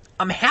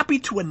 I'm happy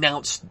to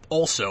announce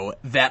also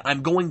that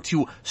I'm going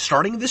to,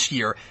 starting this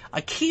year,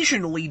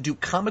 occasionally do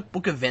comic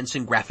book events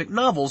and graphic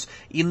novels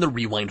in the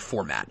Rewind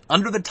format,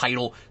 under the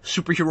title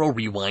Superhero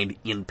Rewind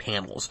in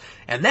Panels.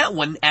 And that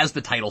one, as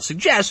the title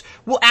suggests,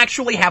 will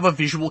actually have a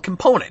visual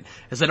component,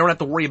 as I don't have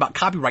to worry about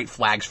copyright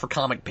flags for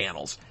comic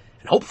panels.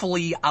 And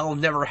hopefully I'll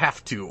never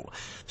have to.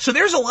 So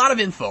there's a lot of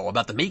info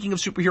about the making of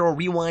Superhero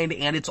Rewind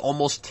and its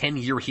almost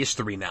 10-year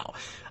history now.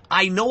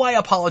 I know I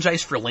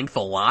apologize for length a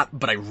lot,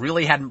 but I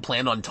really hadn't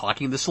planned on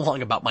talking this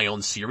long about my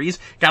own series.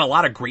 Got a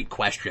lot of great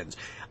questions.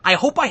 I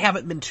hope I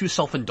haven't been too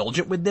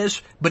self-indulgent with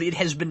this, but it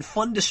has been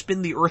fun to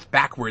spin the earth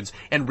backwards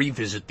and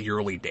revisit the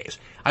early days.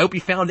 I hope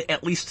you found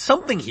at least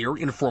something here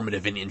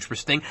informative and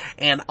interesting,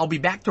 and I'll be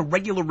back to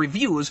regular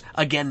reviews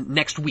again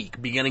next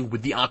week, beginning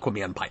with the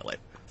Aquaman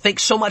pilot.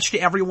 Thanks so much to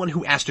everyone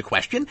who asked a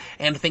question,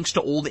 and thanks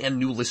to old and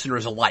new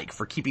listeners alike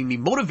for keeping me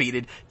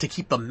motivated to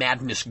keep the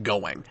madness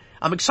going.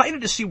 I'm excited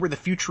to see where the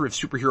future of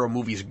superhero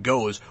movies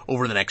goes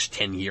over the next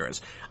 10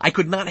 years. I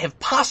could not have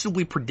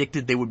possibly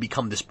predicted they would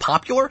become this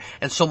popular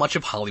and so much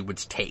of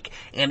Hollywood's take,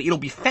 and it'll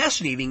be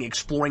fascinating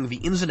exploring the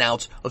ins and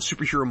outs of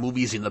superhero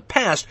movies in the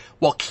past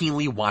while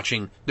keenly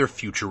watching their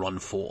future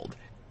unfold.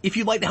 If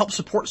you'd like to help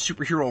support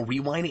Superhero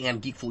Rewind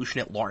and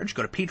Geekvolution at large,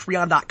 go to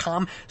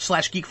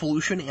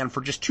patreon.com/Geekvolution, and for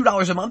just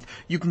 $2 a month,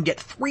 you can get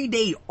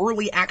 3-day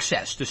early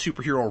access to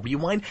Superhero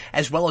Rewind,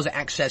 as well as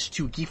access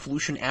to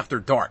Geekvolution After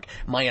Dark,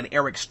 my and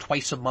Eric's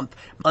twice-a-month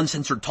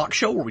uncensored talk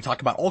show, where we talk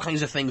about all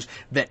kinds of things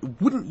that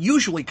wouldn't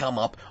usually come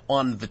up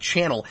on the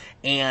channel.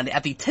 And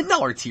at the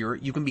 $10 tier,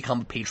 you can become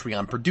a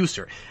Patreon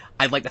producer.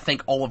 I'd like to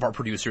thank all of our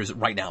producers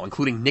right now,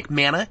 including Nick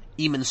Manna,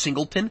 Eamon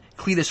Singleton,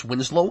 Cletus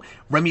Winslow,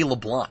 Remy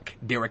LeBlanc,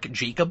 Derek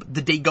Jacob,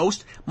 The Day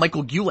Ghost,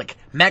 Michael Gulick,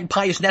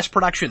 Magpie's Nest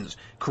Productions,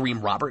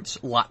 Kareem Roberts,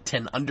 Lot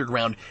 10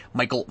 Underground,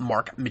 Michael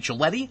Mark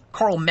Micheletti,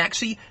 Carl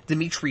Maxey,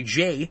 Dimitri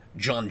J.,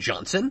 John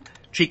Johnson,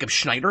 Jacob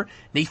Schneider,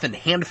 Nathan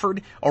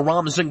Hanford,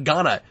 Aram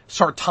Zangana,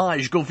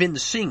 Sartaj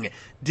Govind Singh,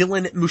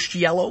 Dylan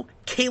Mustiello,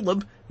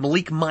 Caleb,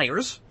 Malik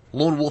Myers,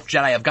 Lone Wolf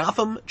Jedi of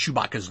Gotham,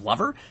 Chewbacca's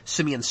Lover,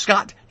 Simeon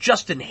Scott,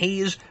 Justin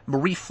Hayes,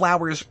 Marie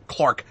Flowers,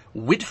 Clark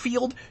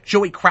Whitfield,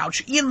 Joey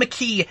Crouch, Ian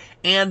McKee,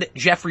 and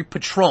Jeffrey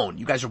Patron.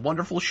 You guys are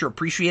wonderful, sure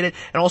appreciate it.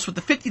 And also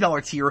with the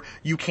 $50 tier,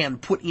 you can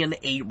put in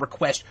a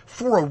request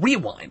for a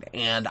rewind,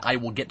 and I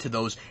will get to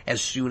those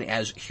as soon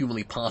as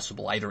humanly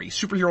possible. Either a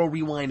superhero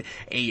rewind,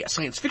 a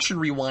science fiction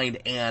rewind,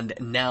 and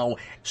now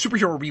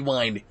superhero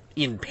rewind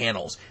in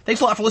panels.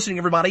 Thanks a lot for listening,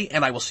 everybody,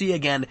 and I will see you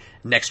again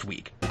next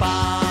week.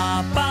 Bye.